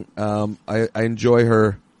enjoying. I enjoy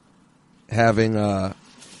her having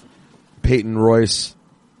Peyton Royce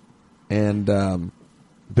and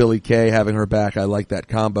Billie Kay having her back. I like that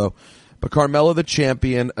combo. But Carmella, the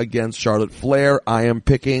champion, against Charlotte Flair. I am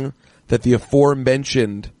picking that the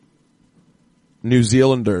aforementioned New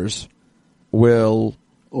Zealanders will...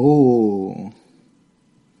 Ooh.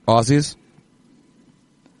 Aussies?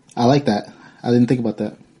 I like that. I didn't think about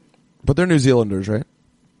that. But they're New Zealanders, right?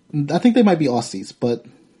 I think they might be Aussies, but...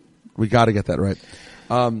 We got to get that right.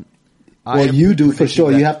 Well, you do for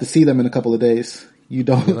sure. You have to see them in a couple of days. You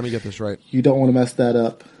don't. Let me get this right. You don't want to mess that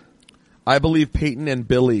up. I believe Peyton and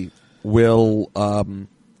Billy will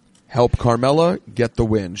help Carmella get the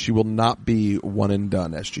win. She will not be one and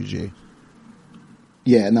done. SGG.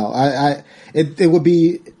 Yeah, no. It would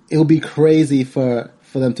be crazy for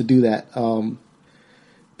them to do that.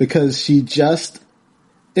 Because she just,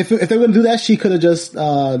 if they were going to do that, she could have just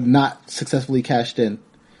not successfully cashed in.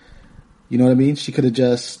 You know what I mean? She could have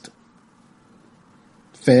just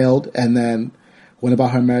failed and then went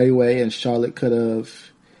about her merry way, and Charlotte could have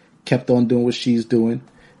kept on doing what she's doing.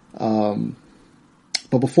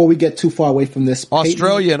 But before we get too far away from this,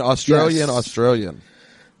 Australian.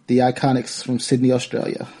 The Iconics from Sydney,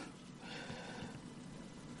 Australia.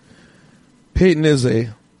 Peyton's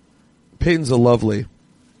a lovely.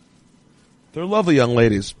 They're lovely young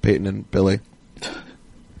ladies, Peyton and Billy.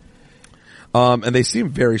 And they seem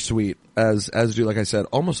very sweet, as do, like I said,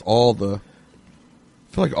 almost all I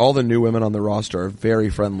feel like all the new women on the roster are very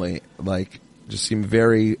friendly, like, just seem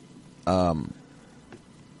very,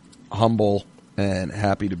 humble and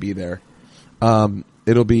happy to be there.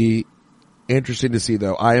 It'll be interesting to see,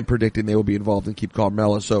 though. I am predicting they will be involved in Keep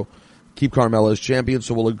Carmella, so keep Carmella as champion,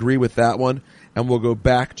 so we'll agree with that one, and we'll go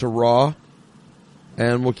back to Raw,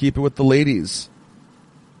 and we'll keep it with the ladies.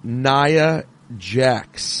 Nia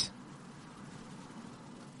Jax.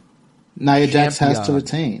 Nia Jax has to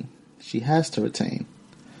retain. She has to retain.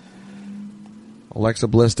 Alexa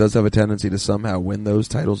Bliss does have a tendency to somehow win those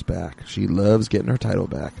titles back. She loves getting her title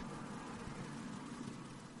back.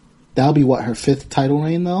 That'll be what, her 5th title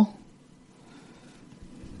reign, though?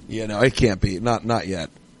 Yeah, no, it can't be. Not yet.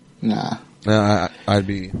 Nah. I'd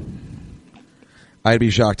be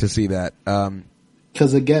shocked to see that.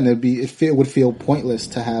 Because again, it would feel pointless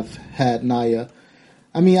to have had Nia.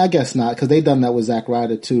 I mean, I guess not, because they've done that with Zack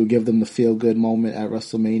Ryder too. Give them the feel good moment at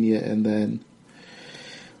WrestleMania and then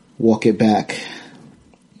walk it back.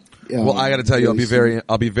 Well, I got to tell you,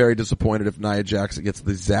 I'll be very disappointed if Nia Jax gets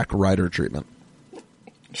the Zack Ryder treatment.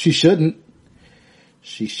 She shouldn't,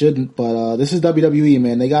 but this is WWE,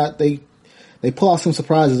 man. They pull out some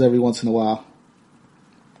surprises every once in a while.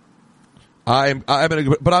 I'm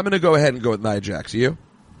gonna go ahead and go with Nia Jax. You?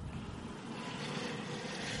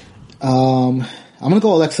 I'm gonna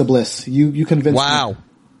go Alexa Bliss. You convinced me. Wow.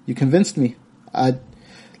 You convinced me.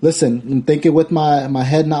 Listen, I'm thinking with my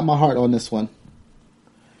head, not my heart on this one.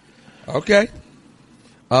 Okay.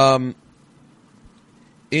 In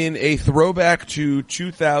a throwback to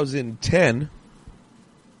 2010,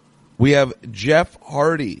 we have Jeff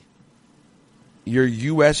Hardy, your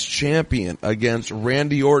U.S. champion, against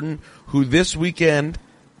Randy Orton, who this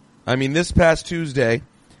past Tuesday,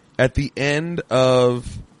 at the end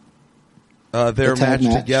of their match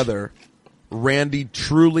together, Randy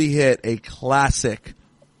truly hit a classic,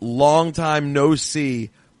 long time no see,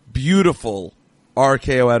 beautiful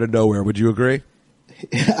RKO out of nowhere. Would you agree?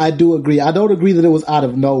 I do agree. I don't agree that it was out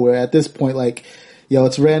of nowhere. At this point,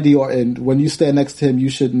 it's Randy Orton. When you stand next to him, you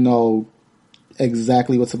should know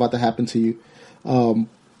exactly what's about to happen to you.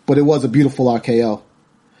 But it was a beautiful RKO.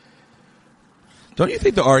 Don't you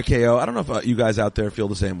think the RKO, I don't know if you guys out there feel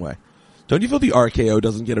the same way. Don't you feel the RKO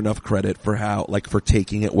doesn't get enough credit for for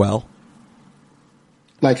taking it well?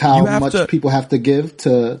 Like how much people have to give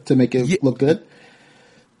to make it look good?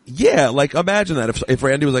 Yeah, imagine that. If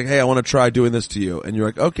Randy was like, hey, I want to try doing this to you, and you're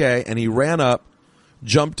like, okay, and he ran up,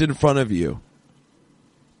 jumped in front of you,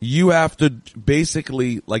 you have to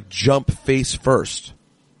basically, jump face first.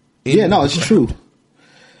 Yeah, no, it's true.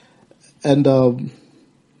 And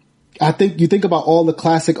I think you think about all the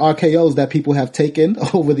classic RKOs that people have taken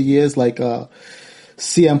over the years,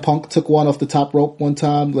 CM Punk took one off the top rope one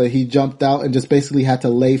time, he jumped out and just basically had to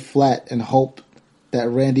lay flat and hope that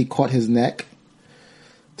Randy caught his neck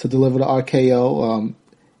to deliver the RKO.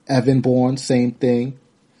 Evan Bourne, same thing.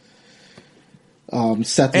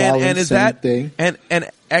 Seth Rollins, same thing. And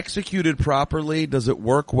executed properly, does it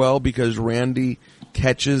work well because Randy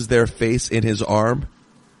catches their face in his arm?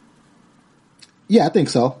 Yeah, I think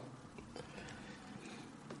so.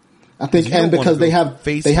 I think, and because they have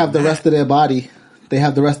the rest of their body, they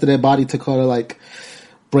have the rest of their body to kind of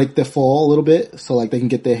break their fall a little bit, so they can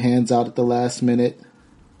get their hands out at the last minute.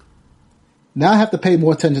 Now I have to pay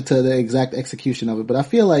more attention to the exact execution of it, but I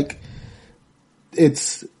feel like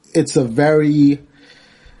it's a very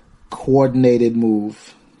coordinated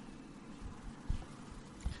move.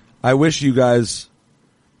 I wish you guys,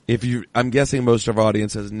 I'm guessing most of our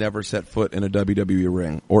audience has never set foot in a WWE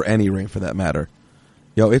ring, or any ring for that matter.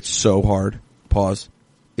 Yo, it's so hard. Pause.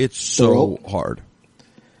 It's so hard.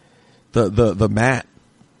 The mat.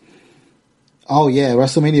 Oh yeah,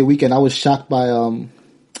 WrestleMania weekend, I was shocked by,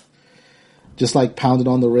 just like pounding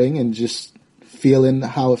on the ring and just feeling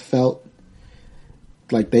how it felt.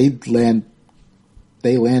 Like they land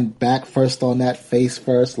back first on that face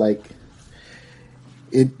first. Like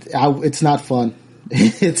it's not fun.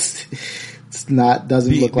 It's not,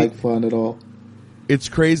 doesn't look like fun at all. It's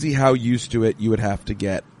crazy how used to it you would have to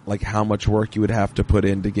get, like how much work you would have to put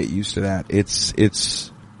in to get used to that.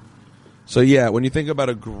 It's, so yeah, when you think about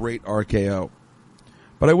a great RKO,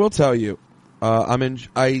 but I will tell you,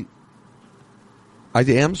 I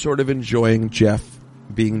am sort of enjoying Jeff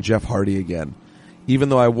being Jeff Hardy again, even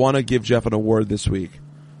though I want to give Jeff an award this week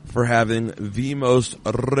for having the most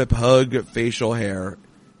rip hug facial hair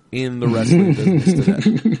in the wrestling business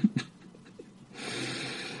today.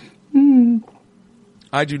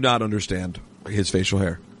 I do not understand his facial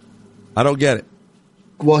hair. I don't get it.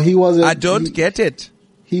 Well, he wasn't. I don't get it.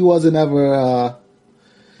 He wasn't ever,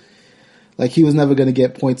 he was never going to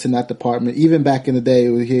get points in that department. Even back in the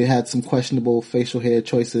day, he had some questionable facial hair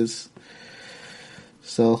choices.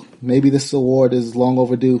 So maybe this award is long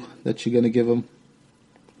overdue that you're going to give him.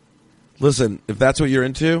 Listen, if that's what you're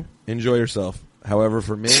into, enjoy yourself. However,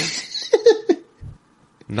 for me,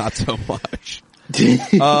 not so much.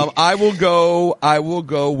 I will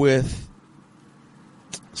go with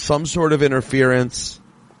some sort of interference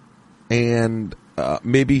and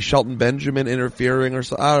maybe Shelton Benjamin interfering or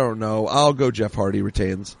so. I don't know. I'll go Jeff Hardy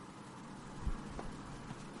retains.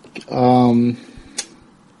 You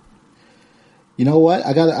know what?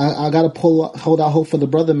 I gotta hold out hope for the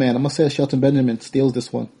brother man. I'm gonna say Shelton Benjamin steals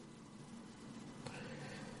this one.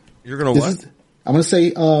 You're gonna what? I'm gonna say,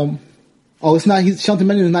 it's not. Shelton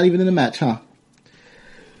Benjamin's not even in the match, huh?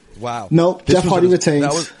 Wow. Nope. Jeff Hardy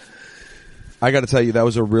retains. I got to tell you, that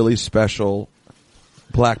was a really special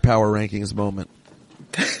Black Power Rankings moment.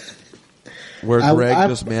 Where Greg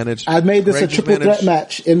just managed. I made this a triple threat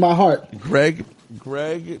match in my heart. Greg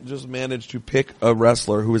just managed to pick a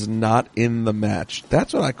wrestler who is not in the match.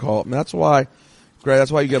 That's what I call it. And that's why, Greg,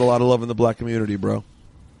 that's why you get a lot of love in the black community, bro.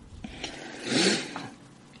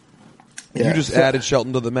 Yeah, you just added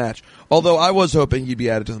Shelton to the match. Although I was hoping he'd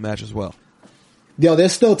be added to the match as well. Yo,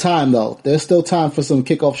 there's still time though. There's still time for some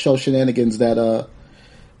kickoff show shenanigans that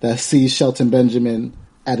sees Shelton Benjamin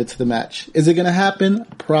added to the match. Is it gonna happen?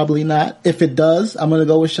 Probably not. If it does, I'm gonna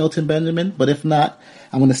go with Shelton Benjamin. But if not,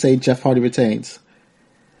 I'm gonna say Jeff Hardy retains.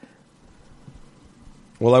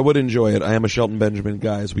 Well, I would enjoy it. I am a Shelton Benjamin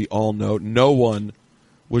guy, as we all know. No one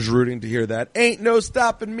was rooting to hear that. Ain't no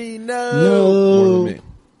stopping me, no. More than me.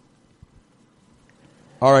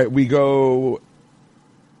 All right, we go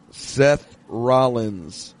Seth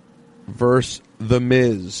Rollins versus The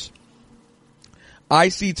Miz.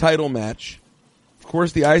 IC title match. Of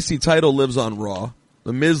course, the IC title lives on Raw.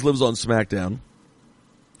 The Miz lives on SmackDown.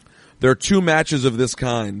 There are two matches of this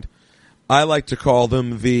kind. I like to call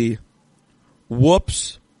them the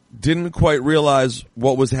whoops, didn't quite realize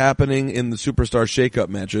what was happening in the Superstar Shakeup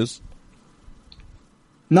matches.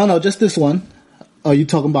 No, just this one. Oh, you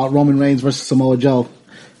talking about Roman Reigns versus Samoa Joe?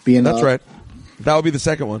 That's right. That would be the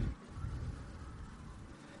second one.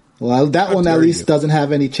 Well, that one at least doesn't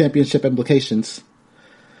have any championship implications.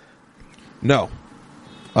 No.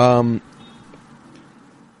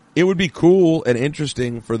 It would be cool and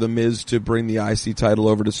interesting for The Miz to bring the IC title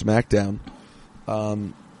over to SmackDown.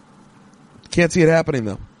 Can't see it happening,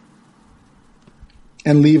 though.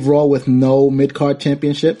 And leave Raw with no mid-card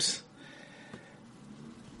championships?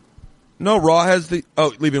 No, Raw has the...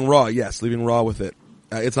 Oh, leaving Raw, yes. Leaving Raw with it.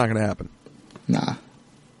 It's not going to happen. Nah.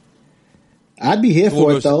 I'd be here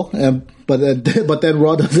for it, though. But then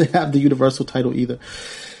Raw doesn't have the Universal title either.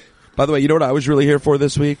 By the way, you know what I was really here for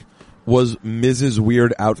this week? Was Miz's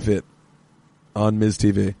weird outfit on Miz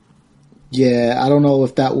TV. Yeah, I don't know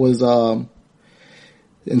if that was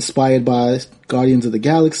inspired by Guardians of the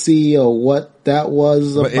Galaxy or what that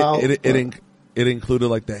was about. It included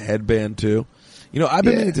like the headband too. You know, I've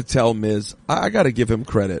been meaning to tell Miz, I got to give him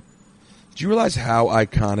credit. Do you realize how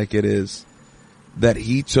iconic it is that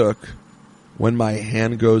he took "When My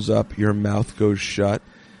Hand Goes Up, Your Mouth Goes Shut"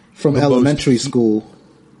 from elementary school?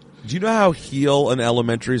 Do you know how heel an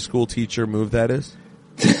elementary school teacher move that is?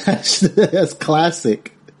 That's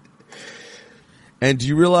classic. And do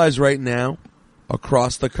you realize right now,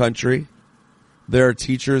 across the country, there are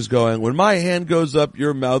teachers going, "When my hand goes up,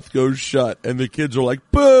 your mouth goes shut." And the kids are like,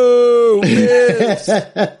 "Boo! Miz!"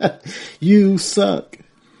 You suck.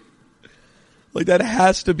 Like, that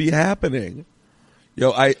has to be happening.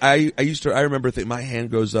 Yo, I remember thinking, "My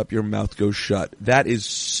hand goes up, your mouth goes shut." That is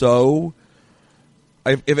so...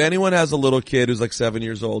 If anyone has a little kid who's like 7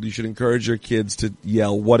 years old, you should encourage your kids to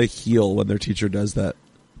yell, "What a heel," when their teacher does that.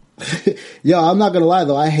 Yo, I'm not gonna lie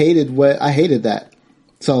though, I hated that.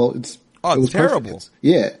 So it's Oh, it was terrible. Perfect.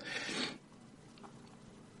 Yeah.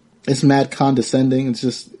 It's mad condescending. It's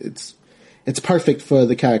just, it's perfect for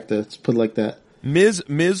the character. Let's put it like that.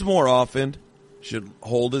 Miz more often should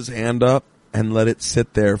hold his hand up and let it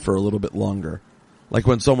sit there for a little bit longer. Like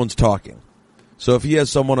when someone's talking. So if he has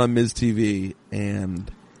someone on Miz TV and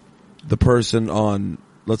the person on,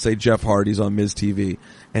 let's say Jeff Hardy's on Miz TV,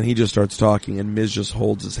 and he just starts talking and Miz just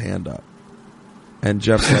holds his hand up. And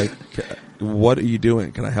Jeff's like, what are you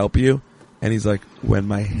doing? Can I help you? And he's like, when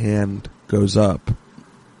my hand goes up,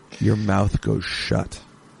 your mouth goes shut.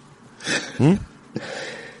 Hmm?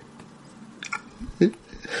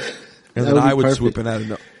 And then I would swoop in out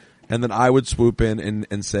of and then I would swoop in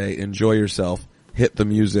and say, enjoy yourself, hit the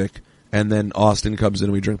music, and then Austin comes in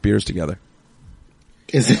and we drink beers together.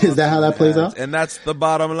 Is that how that plays out? And that's the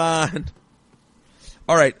bottom line.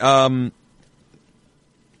 All right.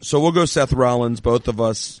 So we'll go Seth Rollins, both of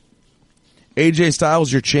us. AJ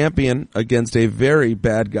Styles, your champion, against a very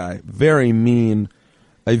bad guy, very mean,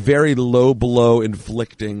 a very low blow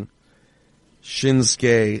inflicting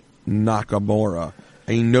Shinsuke Nakamura.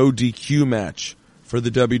 A no DQ match for the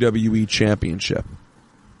WWE Championship.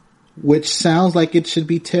 Which sounds like it should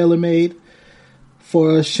be tailor-made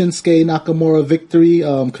for a Shinsuke Nakamura victory,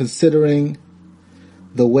 considering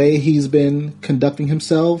the way he's been conducting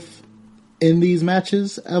himself in these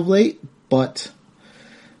matches of late. But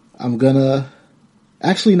I'm gonna...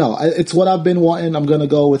 Actually, no. It's what I've been wanting. I'm gonna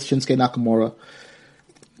go with Shinsuke Nakamura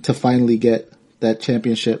to finally get that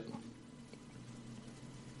championship.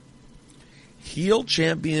 Heel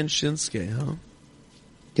champion Shinsuke, huh?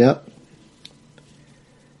 Yep.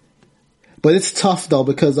 But it's tough though,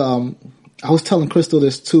 because I was telling Crystal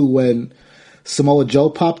this too when Samoa Joe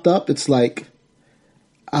popped up. It's like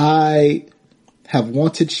I have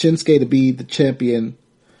wanted Shinsuke to be the champion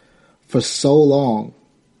for so long.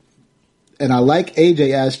 And I like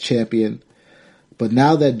AJ as champion, but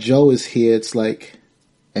now that Joe is here, it's like,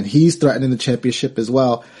 and he's threatening the championship as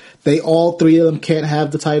well. All three of them can't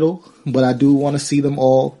have the title, but I do want to see them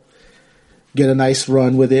all get a nice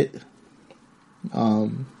run with it.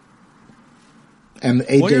 And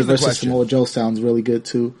AJ versus Samoa Joe sounds really good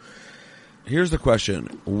too. Here's the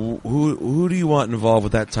question. Who do you want involved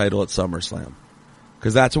with that title at SummerSlam?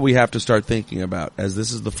 Because that's what we have to start thinking about, as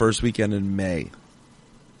this is the first weekend in May.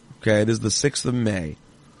 Okay, it is the 6th of May.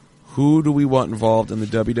 Who do we want involved in the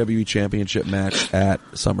WWE Championship match at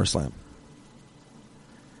SummerSlam?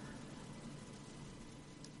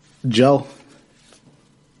 Joe.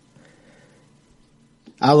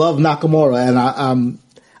 I love Nakamura, and I'm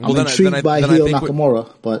intrigued by heel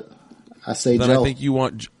Nakamura, but I say Joe. I think you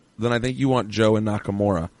want Joe and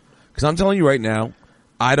Nakamura, because I'm telling you right now,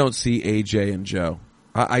 I don't see AJ and Joe.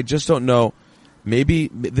 I just don't know. Maybe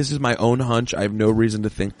this is my own hunch. I have no reason to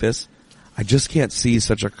think this. I just can't see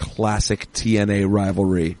such a classic TNA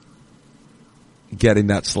rivalry getting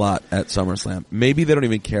that slot at SummerSlam. Maybe they don't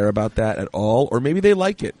even care about that at all, or maybe they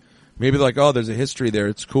like it. Maybe they're like, oh, there's a history there.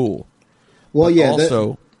 It's cool. Well, but yeah,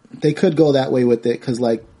 also, they could go that way with it because,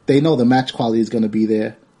 like, they know the match quality is going to be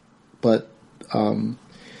there. But you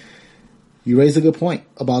raise a good point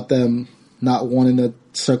about them not wanting to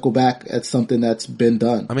circle back at something that's been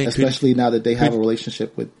done. I mean, especially now that they have a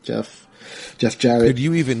relationship with Jeff Jarrett. Could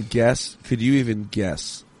you even guess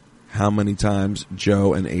how many times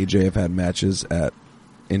Joe and AJ have had matches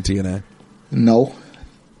in TNA? No.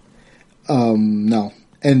 No.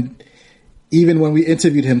 And even when we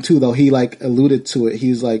interviewed him too, though, he like alluded to it. He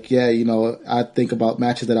was like, yeah, you know, I think about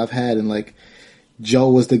matches that I've had, and like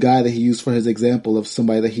Joe was the guy that he used for his example of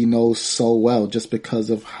somebody that he knows so well just because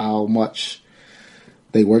of how much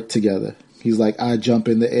they work together. He's like, I jump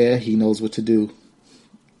in the air, he knows what to do.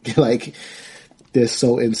 Like, they're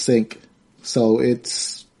so in sync. So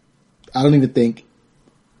I don't even think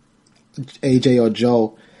AJ or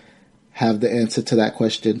Joe have the answer to that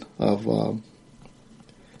question of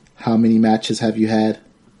how many matches have you had?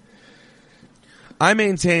 I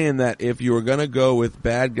maintain that if you were going to go with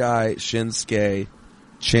bad guy Shinsuke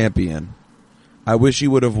champion, I wish he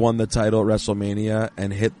would have won the title at WrestleMania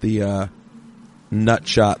and hit the nut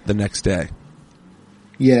shot the next day.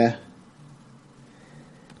 Yeah.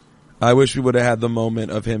 I wish we would have had the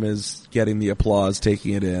moment of him as getting the applause,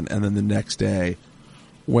 taking it in, and then the next day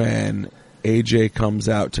when AJ comes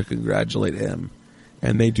out to congratulate him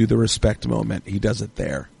and they do the respect moment, he does it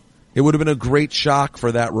there. It would have been a great shock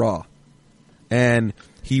for that Raw. And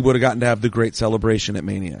he would have gotten to have the great celebration at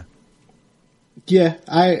Mania. Yeah,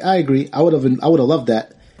 I agree. I would have loved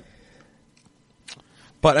that.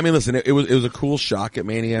 But I mean, listen, it was a cool shock at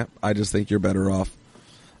Mania. I just think you're better off.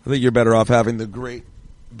 I think you're better off having the great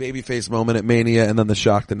babyface moment at Mania and then the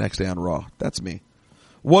shock the next day on Raw. That's me.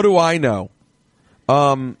 What do I know?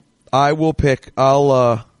 I will pick.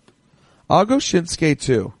 I'll go Shinsuke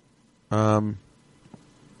too. Why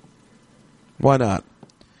not?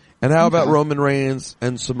 And how about Roman Reigns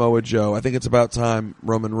and Samoa Joe? I think it's about time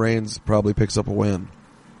Roman Reigns probably picks up a win.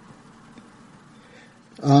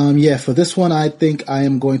 Yeah, for this one, I think I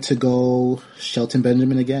am going to go Shelton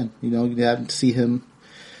Benjamin again. You know, you have to see him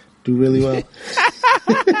do really well.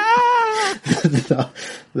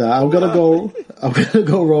 no, I'm gonna go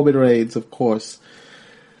Roman Reigns, of course.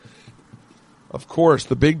 Of course,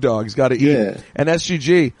 the big dog's got to eat. Yeah. And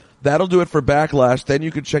SGG, that'll do it for Backlash. Then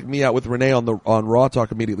you can check me out with Renee on Raw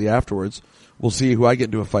Talk immediately afterwards. We'll see who I get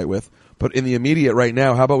into a fight with. But in the immediate right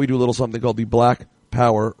now, how about we do a little something called the Black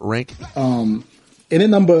Power Ranking? In at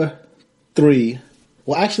number 3,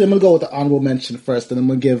 well, actually, I'm gonna go with the honorable mention first, and I'm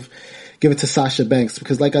gonna give it to Sasha Banks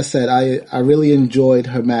because, like I said, I really enjoyed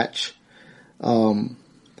her match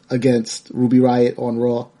against Ruby Riott on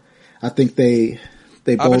Raw. I think they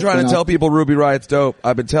both. I've been trying to tell people Ruby Riott's dope.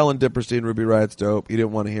 I've been telling Dipperstein Ruby Riott's dope. You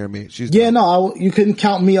didn't want to hear me. She's dope. You couldn't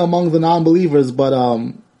count me among the non-believers, but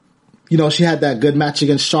you know, she had that good match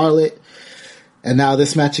against Charlotte. And now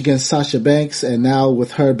this match against Sasha Banks, and now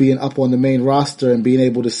with her being up on the main roster and being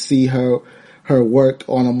able to see her work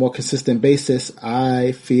on a more consistent basis,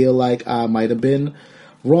 I feel like I might have been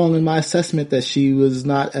wrong in my assessment that she was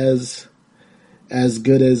not as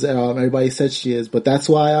good as everybody said she is. But that's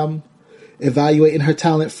why I'm evaluating her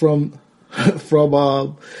talent from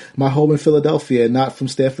my home in Philadelphia and not from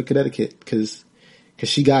Stamford, Connecticut, because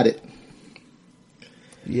she got it.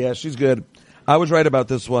 Yeah, she's good. I was right about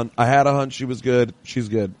this one. I had a hunch she was good. She's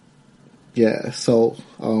good. Yeah, so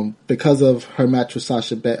because of her match with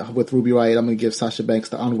with Ruby Riott, I'm going to give Sasha Banks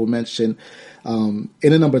the honorable mention. In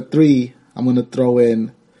at number 3, I'm going to throw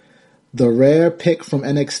in the rare pick from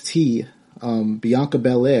NXT, Bianca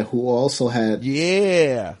Belair, who also had...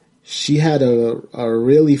 Yeah. She had a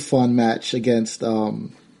really fun match against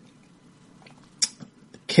Candice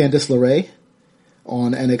LeRae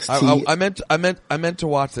on NXT. I meant to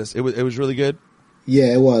watch this. It was really good.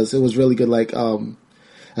 Yeah, it was. It was really good. Like,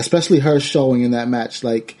 especially her showing in that match.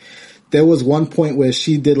 Like, there was one point where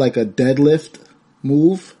she did like a deadlift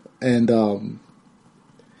move and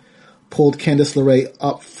pulled Candice LeRae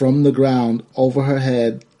up from the ground over her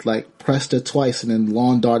head, like pressed her twice, and then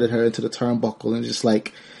lawn darted her into the turnbuckle. And just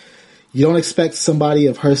like, you don't expect somebody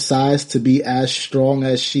of her size to be as strong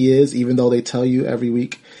as she is, even though they tell you every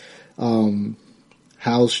week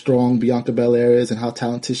how strong Bianca Belair is and how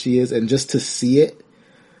talented she is. And just to see it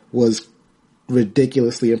was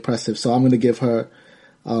ridiculously impressive. So I'm going to give her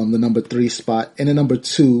the number 3 spot. And the number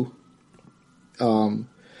 2,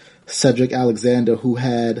 Cedric Alexander, who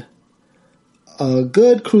had a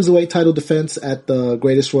good cruiserweight title defense at the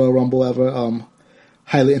Greatest Royal Rumble ever.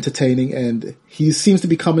 Highly entertaining, and he seems to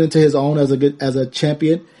be coming into his own as a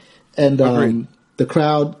champion. And the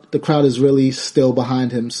crowd is really still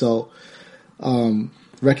behind him. So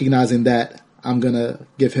recognizing that, I'm gonna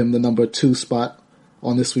give him the number 2 spot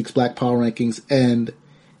on this week's Black Power Rankings. And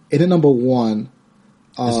in at number 1,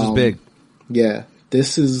 this is big. Yeah,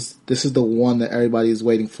 this is the one that everybody is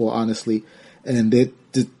waiting for, honestly, and it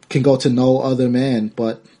can go to no other man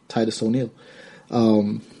but Titus O'Neil.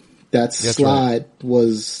 That slide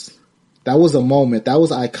was a moment. That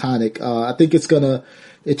was iconic. I think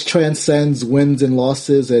it transcends wins and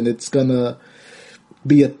losses, and it's gonna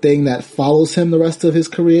be a thing that follows him the rest of his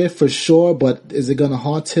career for sure. But is it gonna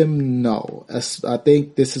haunt him? No. I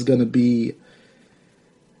think this is gonna be,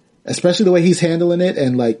 especially the way he's handling it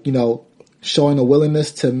and, like, you know, showing a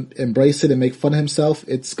willingness to embrace it and make fun of himself.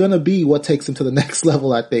 It's gonna be what takes him to the next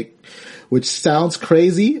level, I think, which sounds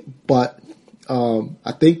crazy, but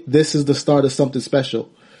I think this is the start of something special.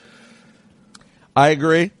 I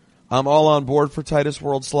agree. I'm all on board for Titus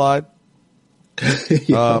World Slide.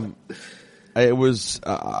 Yeah. It was,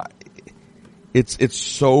 it's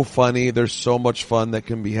so funny. There's so much fun that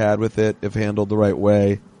can be had with it if handled the right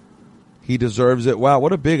way. He deserves it. Wow,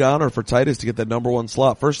 what a big honor for Titus to get that number 1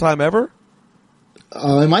 slot. First time ever?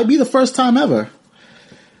 It might be the first time ever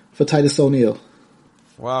for Titus O'Neil.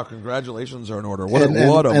 Wow, congratulations are in order.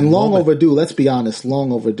 And long overdue, let's be honest,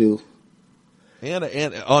 long overdue. And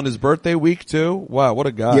on his birthday week too? Wow, what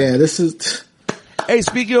a guy. Yeah, this is... Hey,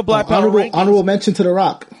 speaking of Black Power rankings, honorable mention to The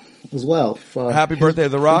Rock as well. Happy birthday to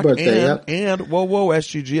The Rock. Birthday, and whoa,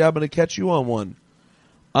 SGG, I'm going to catch you on one.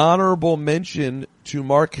 Honorable mention to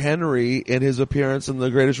Mark Henry in his appearance in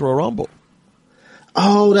the Greatest Royal Rumble.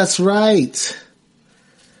 Oh, that's right.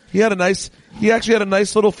 He actually had a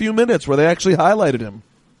nice little few minutes where they actually highlighted him.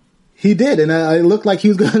 He did, and it looked like he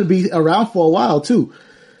was going to be around for a while too.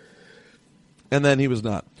 And then he was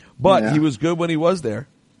not. But Yeah. he was good when he was there.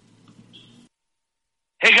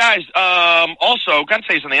 Hey guys, also, got to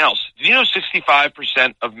say something else. Did you know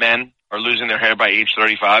 65% of men are losing their hair by age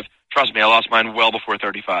 35? Trust me, I lost mine well before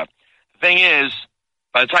 35. The thing is,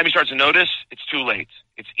 by the time you start to notice, it's too late.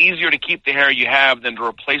 It's easier to keep the hair you have than to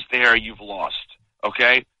replace the hair you've lost.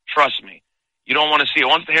 Okay? Trust me. You don't want to see it.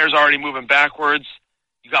 Once the hair's already moving backwards,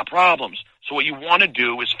 you got problems. So what you want to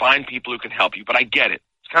do is find people who can help you. But I get it.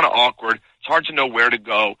 It's kind of awkward. It's hard to know where to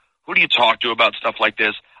go. Who do you talk to about stuff like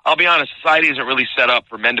this? I'll be honest, society isn't really set up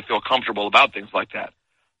for men to feel comfortable about things like that.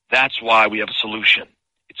 That's why we have a solution.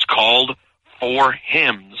 It's called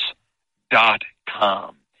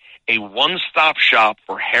forhims.com. A one-stop shop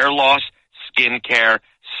for hair loss, skin care,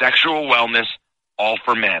 sexual wellness, all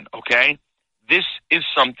for men, okay? This is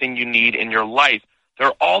something you need in your life. There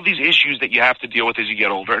are all these issues that you have to deal with as you get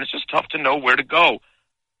older, and it's just tough to know where to go.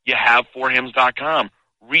 You have forhims.com.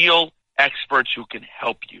 Real experts who can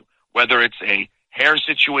help you, whether it's a hair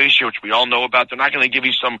situation, which we all know about. They're not going to give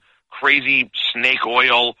you some crazy snake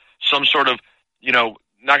oil, some sort of, not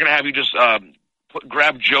going to have you just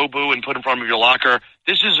grab Jobu and put in front of your locker.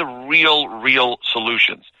 This is a real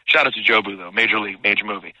solutions. Shout out to Jobu, though. Major league, major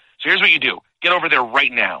movie. So here's what you do. Get over there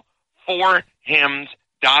right now.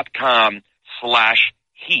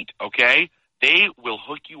 forhims.com/heat, okay? They will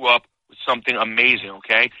hook you up with something amazing,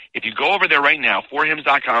 okay? If you go over there right now,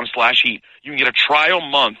 forhims.com/heat, you can get a trial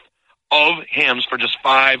month of Hims for just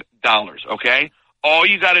 $5, okay? All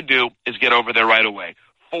you got to do is get over there right away.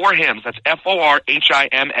 Forhims, that's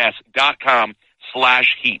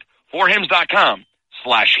forhims.com/heat.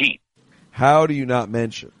 Forhims.com/heat. How do you not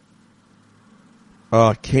mention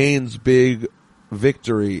Kane's big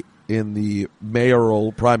victory in the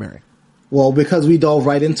mayoral primary? Well, because we dove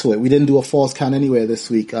right into it. We didn't do a false count anywhere this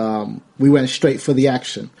week. We went straight for the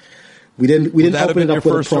action. We didn't open it up with a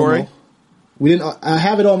promo. Story? We didn't. I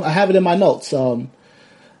have it in my notes. I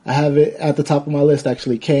have it at the top of my list,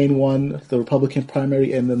 actually. Kane won the Republican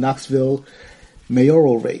primary in the Knoxville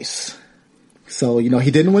mayoral race. So,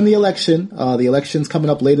 he didn't win the election. The election's coming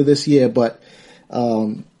up later this year, but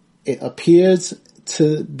it appears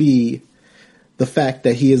to be the fact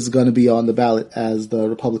that he is going to be on the ballot as the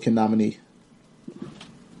Republican nominee.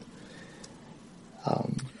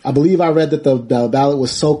 I believe I read that the ballot was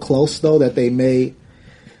so close, though, that they may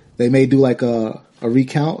do like a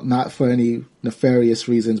recount, not for any nefarious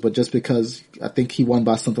reasons, but just because I think he won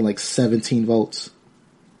by something like 17 votes.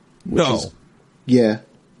 Yeah.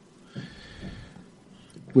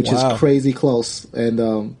 Which is crazy close.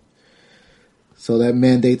 And so that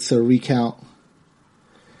mandates a recount.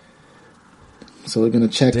 So we're going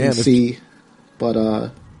to check and see.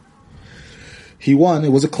 But he won.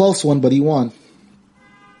 It was a close one, but he won.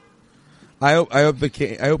 I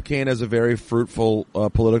hope Kane has a very fruitful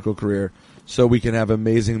political career, so we can have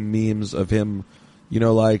amazing memes of him.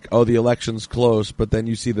 Like, the election's close, but then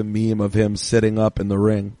you see the meme of him sitting up in the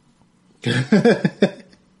ring.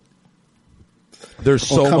 There's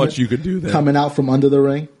so much you could do there. Coming out from under the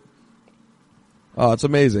ring. Oh, it's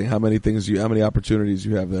amazing how many opportunities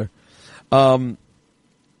you have there. All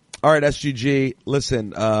right, SGG,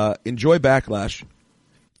 listen, enjoy Backlash,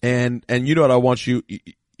 and you know what I want you.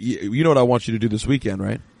 You know what I want you to do this weekend,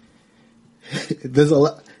 right? There's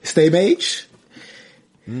stay mage.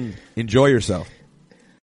 Enjoy yourself.